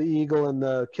have both the eagle and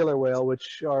the killer whale,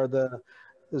 which are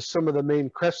some of the main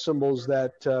crest symbols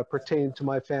that pertain to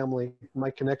my family, my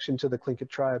connection to the Tlingit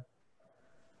tribe.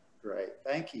 Great,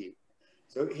 thank you.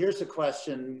 So here's a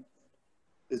question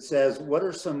that says, what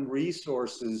are some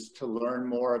resources to learn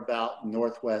more about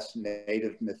Northwest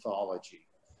Native mythology?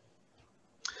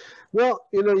 Well,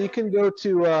 you know, you can go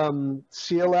to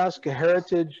Sea-Alaska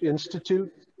Heritage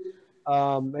Institute,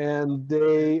 and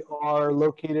they are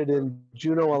located in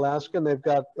Juneau, Alaska, and they've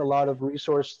got a lot of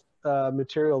resource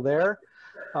material there.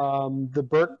 The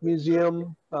Burke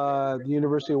Museum, the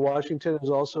University of Washington is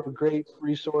also a great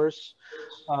resource.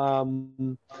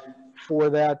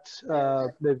 For that,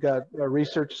 they've got a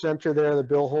research center there, the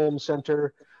Bill Holmes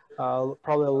Center.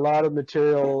 Probably a lot of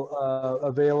material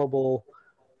available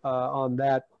on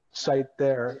that site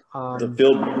there.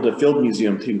 The Field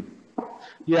Museum too.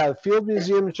 Yeah, the Field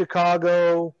Museum in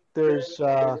Chicago. There's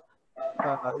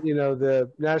you know,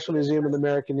 the National Museum of the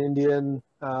American Indian.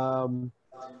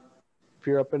 If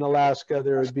you're up in Alaska,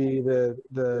 there would be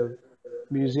the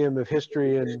Museum of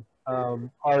History and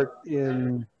Art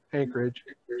in Anchorage.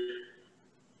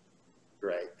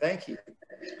 Great, thank you.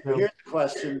 Here's a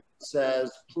question that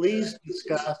says, please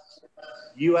discuss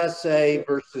USA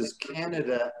versus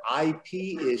Canada IP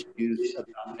issues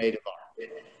about Native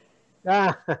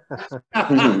art.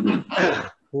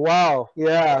 Wow,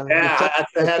 yeah. Yeah,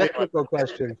 that's a heavy technical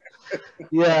question.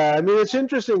 Yeah, I mean, it's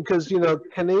interesting because, you know,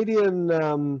 Canadian,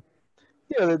 you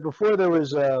know, before there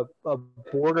was a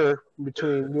border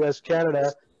between U.S.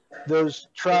 Canada, those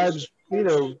tribes, you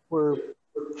know, were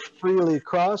freely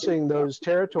crossing those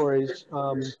territories,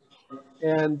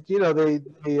 and you know,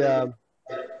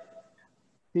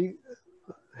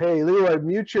 hey, Leroy,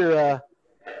 mute your. I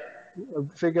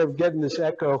think I'm getting this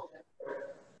echo.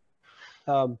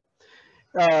 So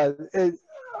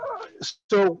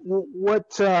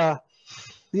what? Yeah,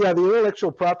 the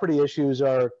intellectual property issues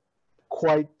are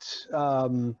quite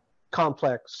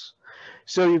complex.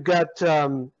 So you've got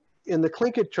in the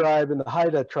Tlingit tribe and the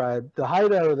Haida tribe. The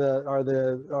Haida are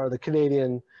the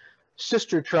Canadian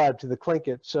sister tribe to the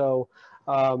Tlingit. So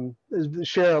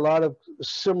share a lot of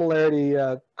similarity,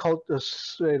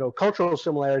 cultural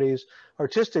similarities,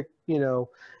 artistic, you know,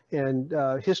 and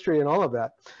history and all of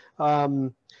that.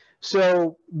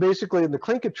 So basically, in the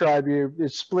Tlingit tribe,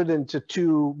 it's split into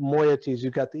two moieties.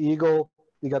 You've got the eagle,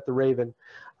 you got the raven,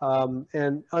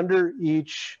 and under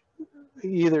each,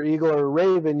 either eagle or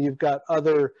raven, you've got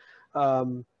other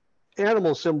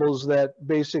animal symbols that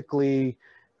basically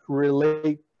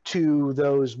relate to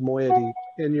those moiety.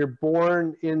 And you're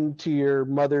born into your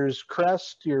mother's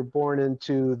crest. You're born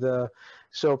into the,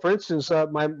 so for instance,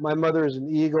 my mother is an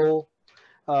eagle.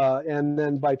 And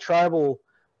then by tribal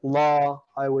law,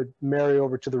 I would marry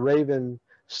over to the raven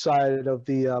side of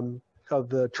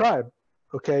the tribe.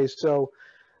 Okay, so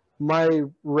my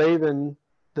raven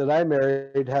that I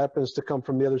married happens to come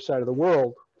from the other side of the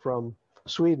world, from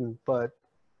Sweden, but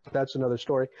that's another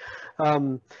story.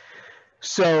 In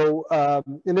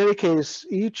any case,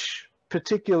 each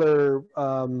particular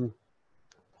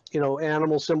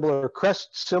animal symbol or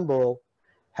crest symbol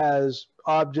has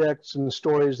objects and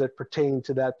stories that pertain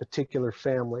to that particular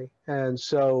family. And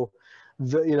so,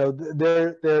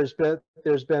 there's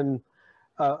been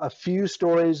a few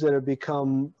stories that have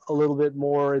become a little bit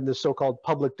more in the so-called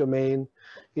public domain,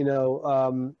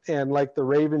 and like the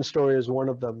Raven story is one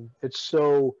of them. It's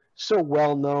so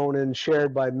well known and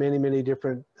shared by many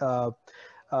different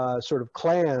sort of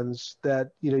clans that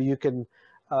you can.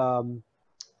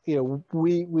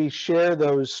 We share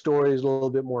those stories a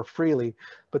little bit more freely,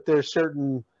 but there's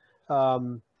certain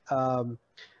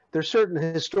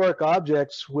historic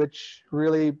objects which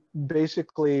really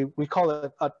basically we call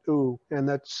it atu, and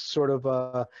that's sort of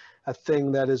a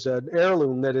thing that is an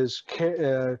heirloom that is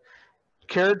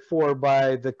cared for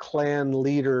by the clan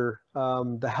leader,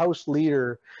 the house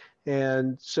leader,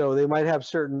 and so they might have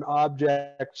certain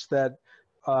objects that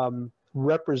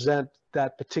represent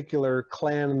that particular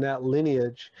clan and that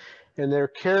lineage, and they're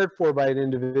cared for by an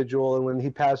individual, and when he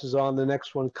passes on, the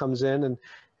next one comes in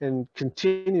and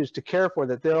continues to care for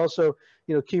that. They're also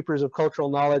keepers of cultural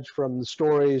knowledge, from the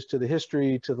stories to the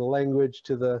history to the language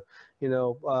to the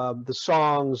the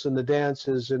songs and the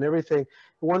dances and everything. At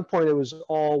one point it was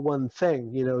all one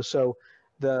thing, so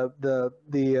there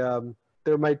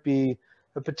might be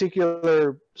a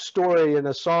particular story and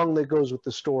a song that goes with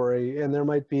the story, and there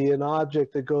might be an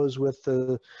object that goes with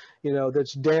the,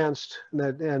 that's danced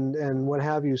and what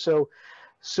have you. So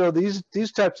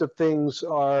these types of things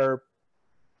are,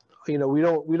 we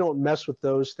don't mess with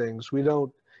those things. We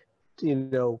don't,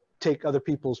 take other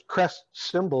people's crest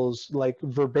symbols like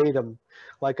verbatim.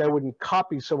 Like I wouldn't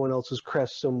copy someone else's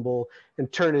crest symbol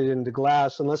and turn it into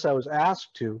glass unless I was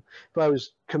asked to. If I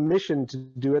was commissioned to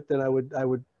do it, then I would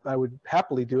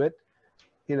happily do it,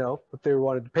 if they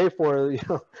wanted to pay for,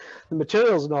 the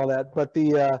materials and all that. But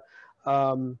it's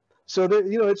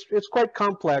quite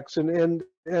complex, and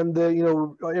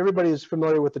everybody is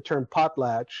familiar with the term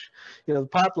potlatch. The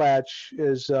potlatch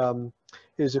is a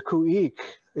kuik.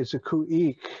 It's a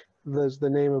kuik. That's the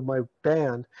name of my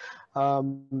band,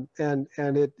 and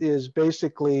it is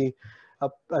basically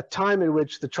a time in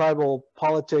which the tribal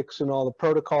politics and all the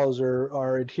protocols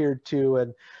are adhered to,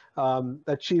 and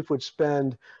a chief would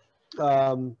spend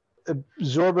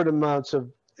exorbitant amounts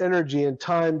of energy and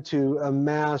time to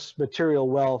amass material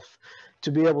wealth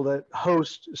to be able to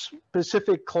host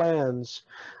specific clans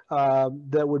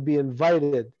that would be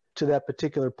invited to that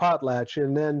particular potlatch.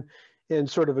 And then in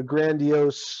sort of a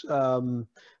grandiose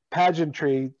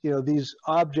pageantry, these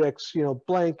objects,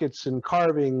 blankets and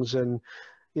carvings and,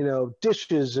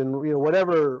 dishes and,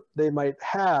 whatever they might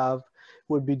have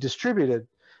would be distributed.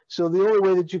 So the only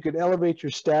way that you could elevate your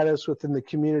status within the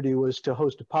community was to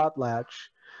host a potlatch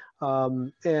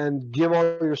and give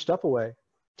all your stuff away,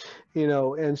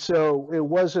 and so it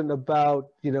wasn't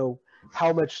about,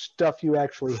 how much stuff you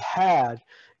actually had.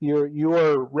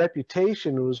 Your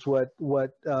reputation was what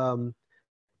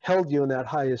held you in that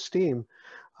high esteem.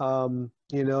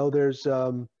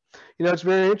 It's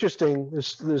very interesting.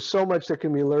 There's so much that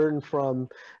can be learned from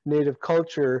Native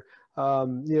culture.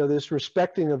 This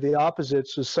respecting of the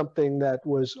opposites was something that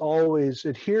was always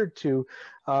adhered to.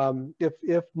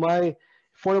 If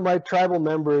one of my tribal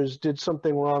members did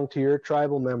something wrong to your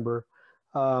tribal member,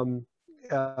 and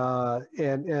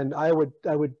I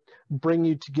would bring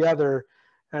you together,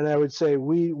 and I would say,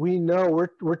 we know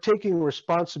we're taking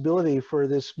responsibility for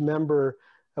this member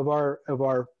of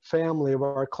our family, of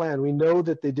our clan. We know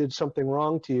that they did something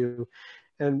wrong to you,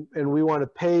 and we want to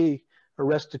pay a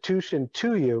restitution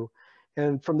to you.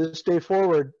 And from this day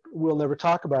forward, we'll never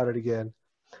talk about it again.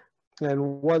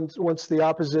 And once the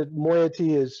opposite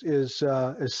moiety is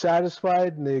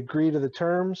satisfied and they agree to the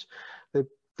terms,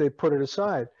 they put it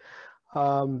aside.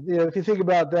 If you think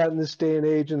about that in this day and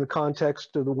age, in the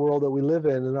context of the world that we live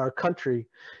in our country,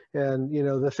 and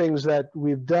the things that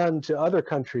we've done to other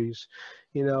countries,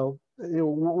 will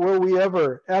we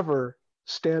ever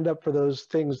stand up for those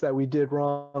things that we did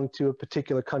wrong to a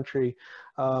particular country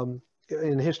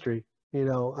in history?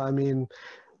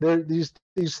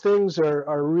 These things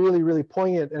are really, really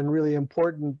poignant and really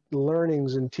important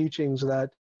learnings and teachings that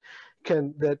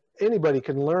that anybody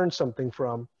can learn something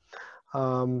from.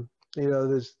 You know,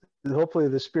 there's hopefully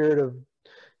the spirit of,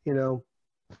 you know,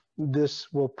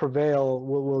 this will prevail.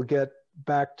 We'll get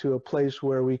back to a place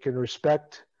where we can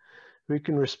respect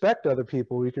other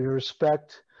people. We can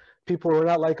respect people who are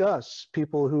not like us,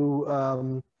 people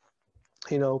who,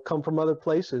 you know, come from other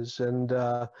places, and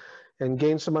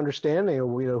gain some understanding of,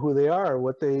 you know, who they are,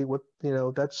 what you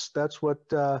know, that's what,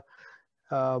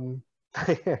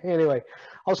 anyway,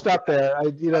 I'll stop there.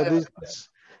 You know,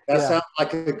 That yeah. sounds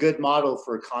like a good model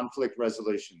for conflict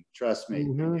resolution. Trust me,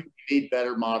 Mm-hmm. we need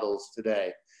better models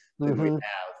today than we Mm-hmm.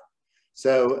 have.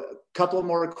 So a couple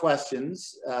more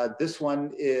questions. This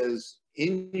one is,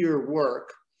 in your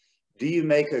work, do you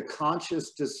make a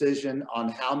conscious decision on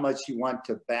how much you want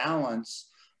to balance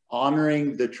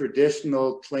honoring the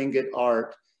traditional Tlingit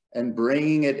art and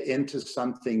bringing it into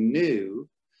something new?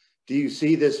 Do you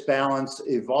see this balance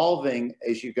evolving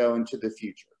as you go into the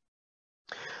future?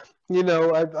 You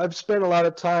know, I've spent a lot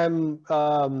of time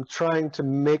trying to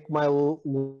make my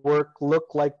work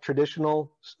look like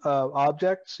traditional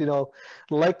objects. You know,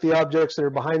 like the objects that are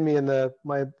behind me in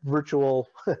my virtual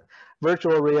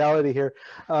virtual reality here.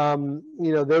 You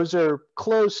know, those are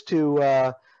close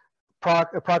to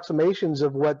approximations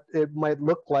of what it might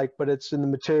look like, but it's in the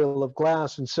material of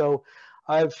glass. And so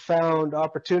I've found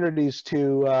opportunities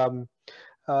to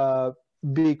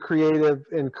be creative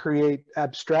and create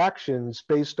abstractions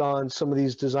based on some of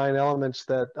these design elements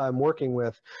that I'm working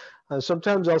with.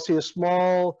 Sometimes I'll see a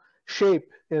small shape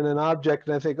in an object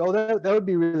and I think, oh, that would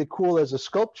be really cool as a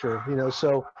sculpture, you know.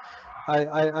 So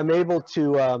I'm able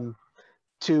to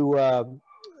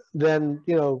then,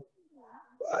 you know,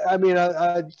 I mean,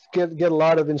 I get a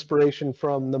lot of inspiration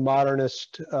from the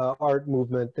modernist art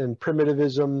movement and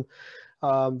primitivism,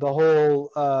 the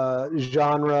whole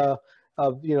genre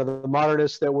of, you know, the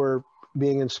modernists that were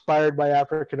being inspired by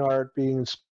African art, being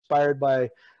inspired by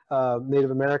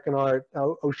Native American art,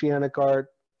 oceanic art.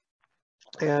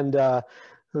 And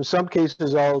in some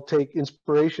cases, I'll take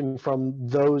inspiration from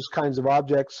those kinds of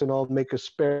objects and I'll make a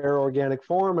spare organic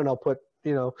form and I'll put,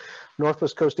 you know,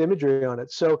 Northwest Coast imagery on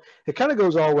it. So it kind of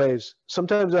goes all ways.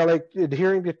 Sometimes I like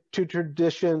adhering to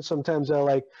tradition. Sometimes I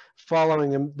like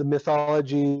following the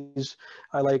mythologies.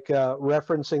 I like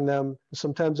referencing them.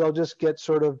 Sometimes I'll just get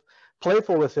sort of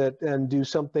playful with it and do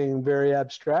something very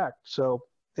abstract. So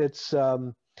it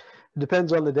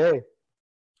depends on the day.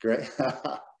 Great.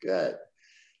 Good.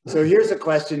 So here's a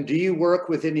question. Do you work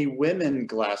with any women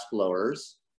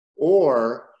glassblowers,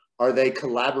 or are they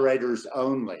collaborators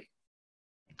only?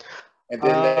 And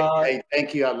then they say,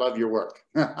 thank you, I love your work.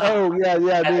 Oh, yeah,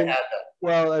 yeah. I mean,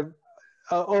 well,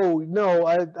 oh, no,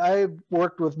 I've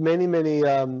worked with many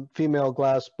female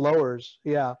glass blowers.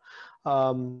 Yeah.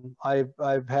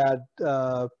 I've had,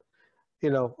 you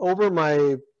know, over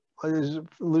my, I was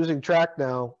losing track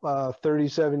now,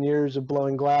 37 years of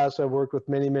blowing glass. I've worked with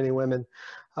many women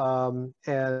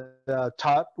and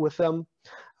taught with them.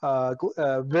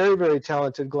 Very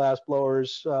talented glass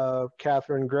blowers,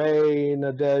 Catherine Gray,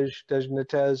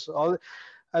 Natez, all.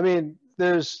 I mean,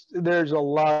 there's a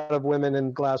lot of women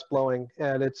in glass blowing,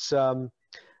 and it's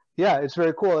yeah, it's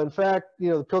very cool. In fact, you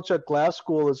know, the Pilchuck Glass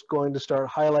School is going to start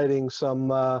highlighting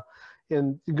some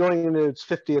in going into its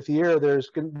 50th year. They're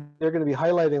going to be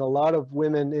highlighting a lot of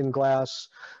women in glass,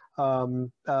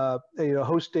 you know,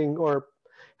 hosting or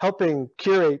helping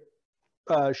curate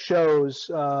shows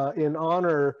in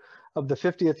honor of the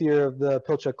 50th year of the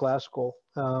Pilchuck Glass School.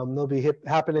 They'll be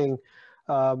happening.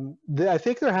 I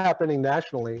think they're happening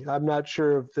nationally. I'm not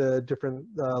sure of the different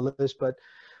lists, but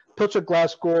Pilchuck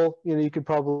Glass School, you know, you could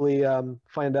probably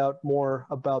find out more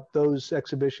about those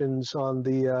exhibitions on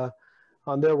their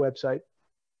website.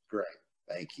 Great,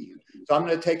 thank you. So I'm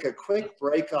going to take a quick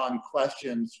break on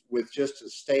questions with just a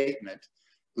statement.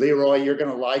 Leroy, you're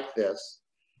going to like this.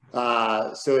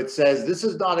 So it says, this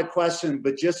is not a question,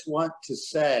 but just want to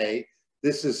say,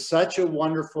 this is such a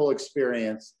wonderful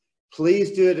experience.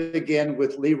 Please do it again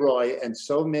with Leroy and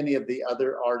so many of the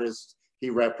other artists he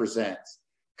represents.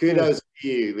 Kudos to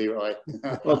you, Leroy.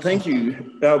 Well, thank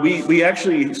you. We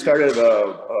actually started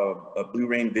a Blue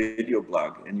Rain video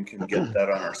blog, and you can get that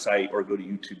on our site or go to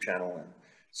YouTube channel and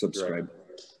subscribe.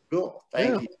 Cool,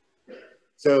 thank you.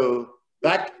 So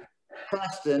back to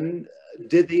Preston,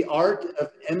 did the art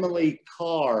of Emily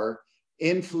Carr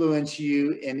influence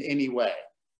you in any way?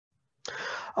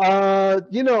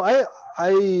 You know, I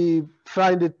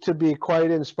find it to be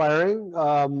quite inspiring.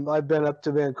 I've been up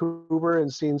to Vancouver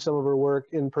and seen some of her work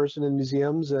in person in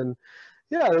museums, and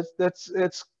yeah,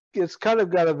 it's kind of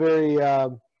got a very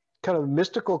kind of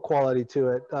mystical quality to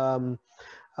it.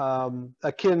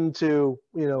 akin to,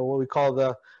 what we call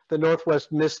the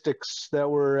Northwest Mystics that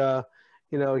were,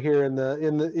 here in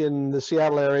the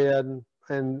Seattle area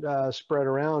and spread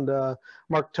around.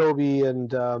 Mark Tobey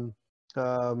and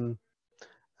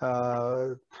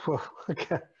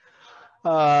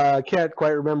I can't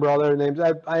quite remember all their names.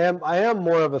 I am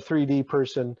more of a 3D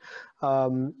person.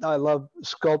 I love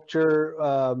sculpture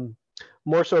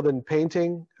more so than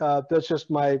painting. That's just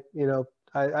my,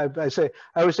 I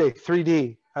always say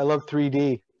 3D. I love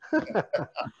 3D.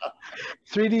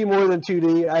 3D more than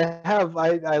 2D.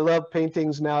 I love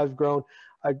paintings now. I've grown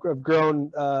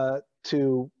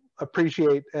to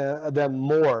appreciate them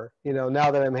more,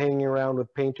 now that I'm hanging around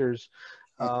with painters.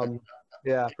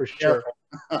 Yeah, for sure.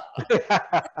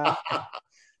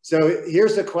 So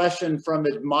here's a question from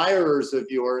admirers of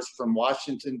yours from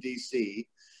Washington, D.C.,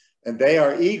 and they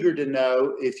are eager to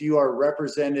know if you are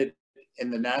represented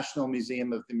in the National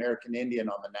Museum of the American Indian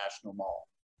on the National Mall.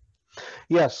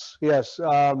 Yes.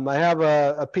 I have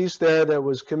a piece there that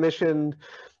was commissioned.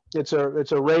 It's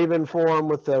a raven form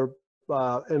with an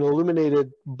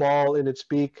illuminated ball in its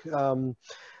beak, and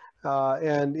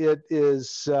it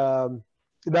is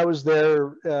that was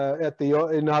there at the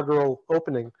inaugural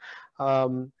opening.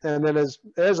 And then,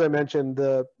 as I mentioned,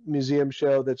 the museum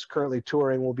show that's currently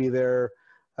touring will be there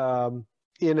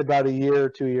in about a year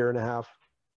to a year and a half.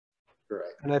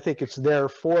 Correct. And I think it's there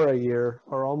for a year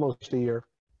or almost a year.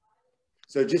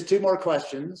 So just two more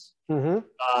questions. Mm-hmm.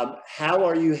 How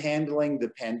are you handling the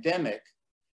pandemic?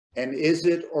 And is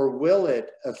it or will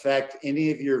it affect any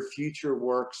of your future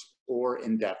works or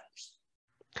endeavors?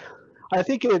 I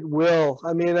think it will.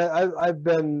 I mean, I've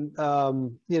been,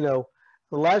 the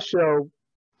last show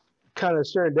kind of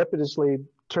serendipitously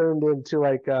turned into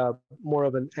like more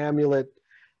of an amulet,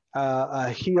 a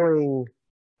healing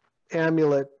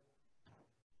amulet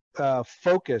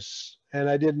focus. And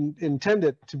I didn't intend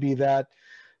it to be that,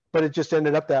 but it just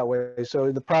ended up that way. So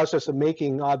in the process of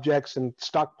making objects and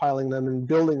stockpiling them and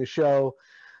building a show,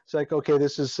 it's like, okay,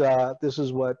 this is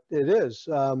what it is.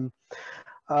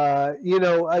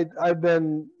 I've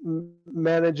been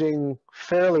managing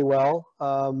fairly well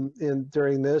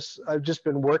during this. I've just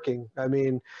been working. I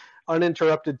mean,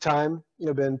 uninterrupted time.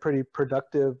 I've been pretty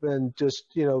productive and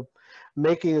just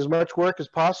making as much work as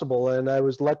possible. And I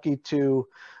was lucky to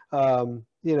to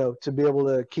be able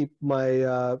to keep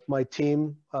my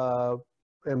team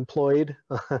employed.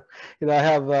 I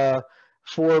have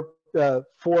four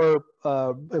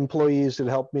employees that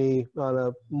help me on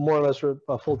a more or less a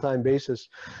full-time basis.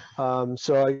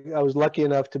 So I was lucky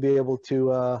enough to be able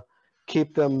to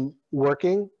keep them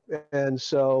working. And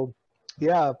so,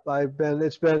 yeah,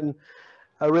 it's been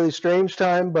a really strange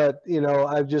time, but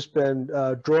I've just been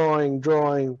drawing,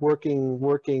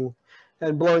 working,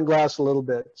 and blowing glass a little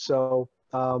bit. So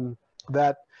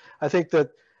that I think that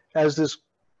as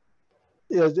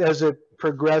it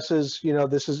progresses,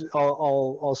 this is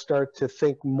I'll start to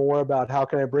think more about how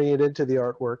can I bring it into the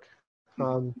artwork.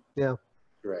 Yeah.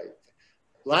 Great.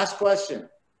 Last question.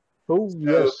 Oh,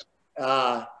 so,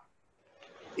 yes.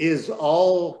 Is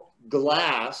all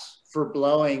glass for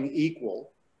blowing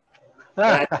equal?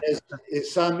 That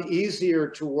is some easier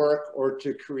to work or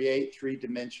to create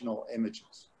three-dimensional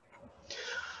images?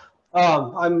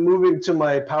 I'm moving to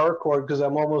my power cord because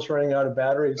I'm almost running out of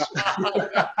batteries.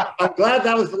 I'm glad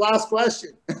that was the last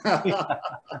question. The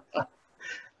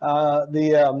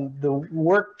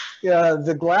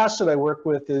glass that I work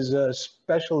with is a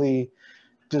specially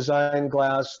designed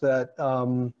glass that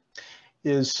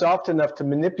is soft enough to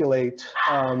manipulate.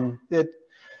 It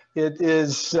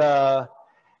has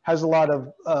a lot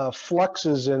of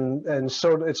fluxes and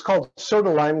soda. It's called soda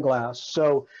lime glass.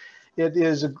 So it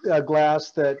is a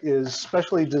glass that is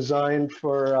specially designed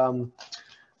for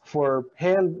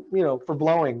hand, for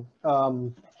blowing.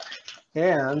 Here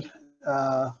it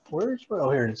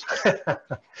is.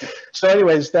 So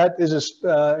anyways, that is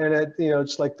and it,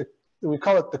 it's like we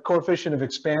call it the coefficient of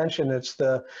expansion. It's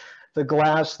the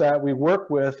glass that we work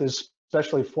with is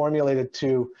specially formulated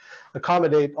to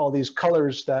accommodate all these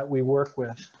colors that we work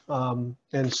with.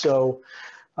 And so,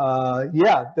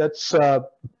 yeah,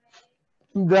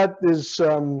 that is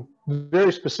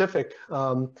very specific.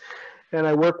 And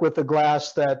I work with a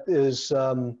glass that is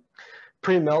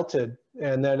pre-melted,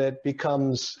 and then it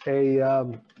becomes a,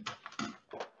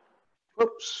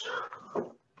 oops.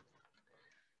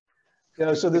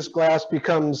 So this glass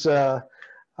becomes, a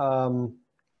lot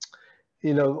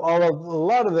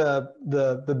of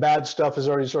the bad stuff is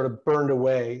already sort of burned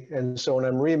away. And so when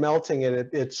I'm remelting it,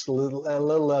 it's a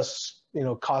little less,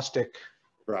 caustic.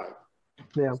 Right.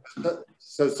 Yeah.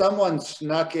 So someone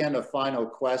snuck in a final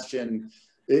question.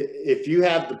 If you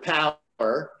have the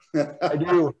power I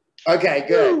do. Okay,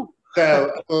 good. Woo!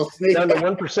 So we'll sneak Down to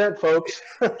 1%, folks.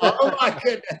 Oh my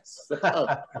goodness.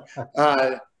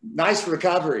 Nice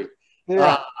recovery.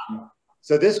 Yeah.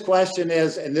 So this question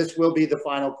is, and this will be the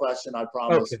final question, I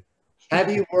promise. Okay.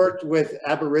 Have you worked with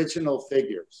Aboriginal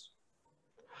figures?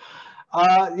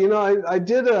 You know, I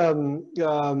did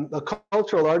a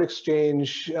cultural art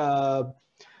exchange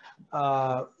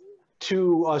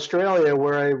to Australia,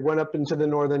 where I went up into the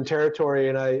Northern Territory,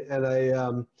 and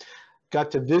I got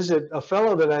to visit a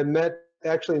fellow that I met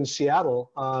actually in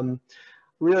Seattle.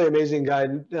 Really amazing guy,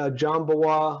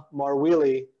 Jambawa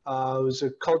Marwili, was a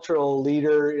cultural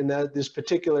leader in this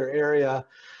particular area.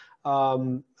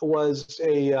 Was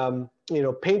a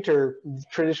painter,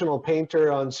 traditional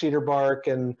painter on cedar bark,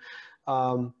 and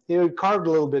he carved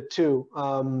a little bit too.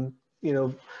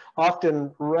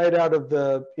 Often right out of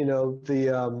a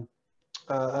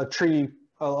tree,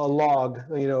 a log,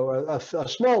 a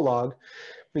small log.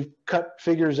 We cut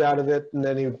figures out of it, and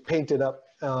then he would paint it up.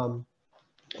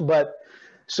 But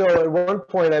so at one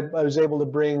point, I was able to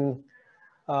bring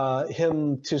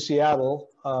him to Seattle.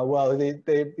 Well, they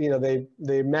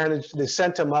managed. They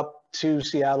sent him up to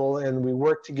Seattle, and we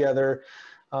worked together.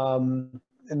 And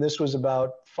this was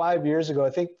about 5 years ago. I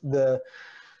think the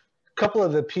couple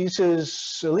of the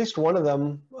pieces, at least one of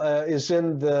them, is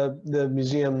in the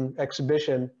museum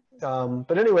exhibition.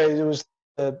 But anyway,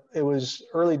 it was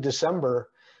early December,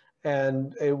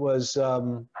 and it was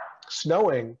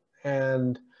snowing,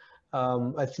 and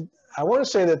I want to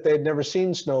say that they'd never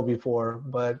seen snow before,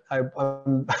 but I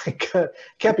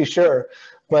can't be sure.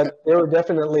 But they were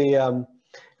definitely.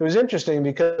 It was interesting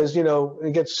because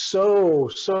it gets so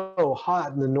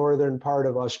hot in the northern part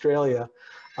of Australia.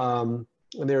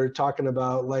 And they were talking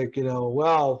about let's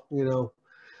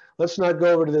not go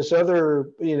over to this other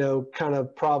kind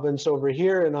of province over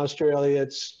here in Australia.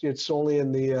 It's only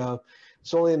in the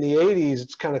 80s.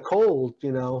 It's kind of cold,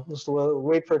 Let's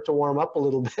wait for it to warm up a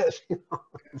little bit.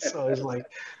 So I was like,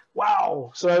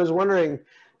 wow. So I was wondering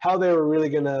how they were really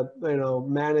going to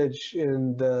manage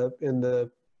in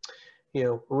the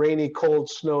rainy, cold,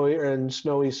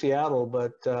 snowy Seattle.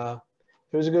 But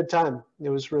it was a good time. It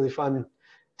was really fun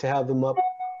to have them up.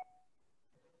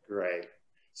 Great.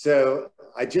 So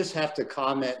I just have to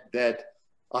comment that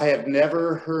I have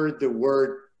never heard the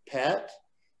word pet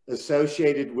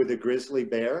associated with a grizzly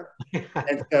bear.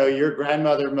 And so your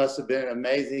grandmother must have been an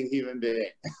amazing human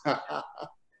being.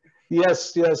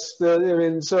 Yes. So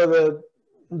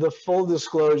the full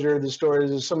disclosure of the story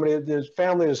is the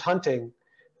family was hunting, and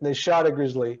they shot a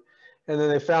grizzly, and then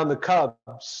they found the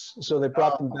cubs. So they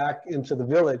brought them back into the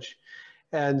village.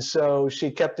 And so she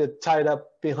kept it tied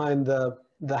up behind the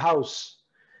house.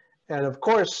 And of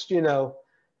course,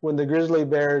 when the grizzly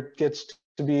bear gets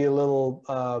to be a little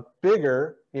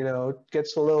bigger, it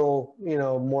gets a little,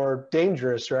 more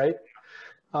dangerous, right?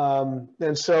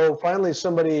 And so finally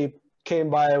somebody came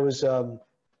by. It was a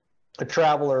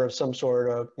traveler of some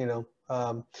sort,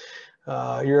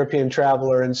 European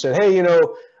traveler, and said, hey,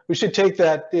 we should take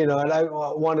that, and I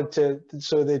wanted to,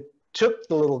 so they took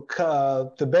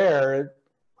the bear.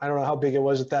 I don't know how big it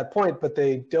was at that point, but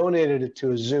they donated it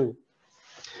to a zoo.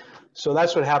 So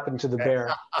that's what happened to the bear.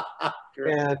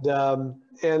 And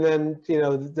then,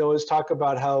 there was talk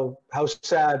about how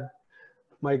sad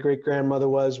my great grandmother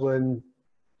was when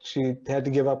she had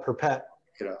to give up her pet.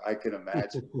 I can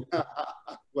imagine.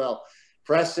 Well,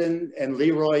 Preston and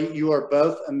Leroy, you are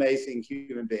both amazing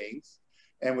human beings,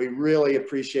 and we really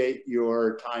appreciate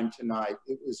your time tonight.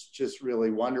 It was just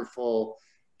really wonderful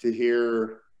to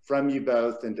hear from you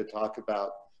both and to talk about,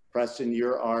 Preston,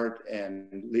 your art,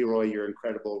 and Leroy, your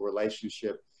incredible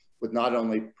relationship with not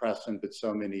only Preston, but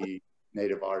so many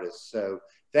Native artists. So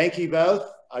thank you both.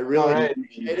 I really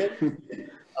appreciate it.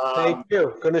 Thank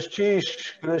you. Gunas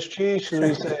Chish, we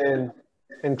say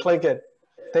in Tlingit.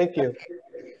 Thank you.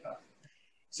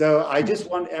 So I just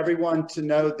want everyone to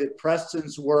know that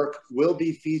Preston's work will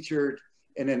be featured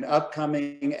in an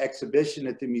upcoming exhibition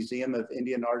at the Museum of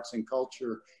Indian Arts and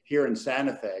Culture here in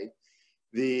Santa Fe.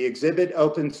 The exhibit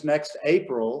opens next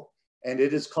April, and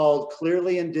it is called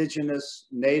Clearly Indigenous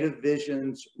Native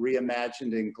Visions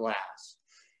Reimagined in Glass.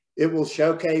 It will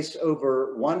showcase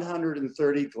over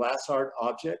 130 glass art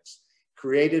objects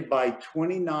created by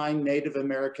 29 Native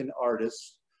American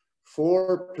artists,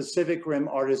 4 Pacific Rim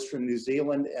artists from New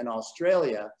Zealand and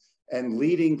Australia, and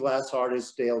leading glass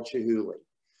artist Dale Chihuly.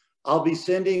 I'll be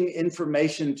sending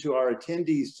information to our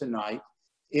attendees tonight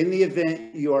in the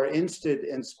event you are interested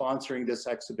in sponsoring this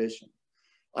exhibition.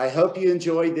 I hope you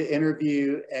enjoyed the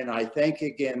interview, and I thank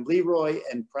again Leroy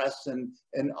and Preston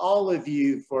and all of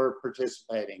you for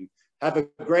participating. Have a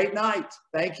great night.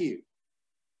 Thank you.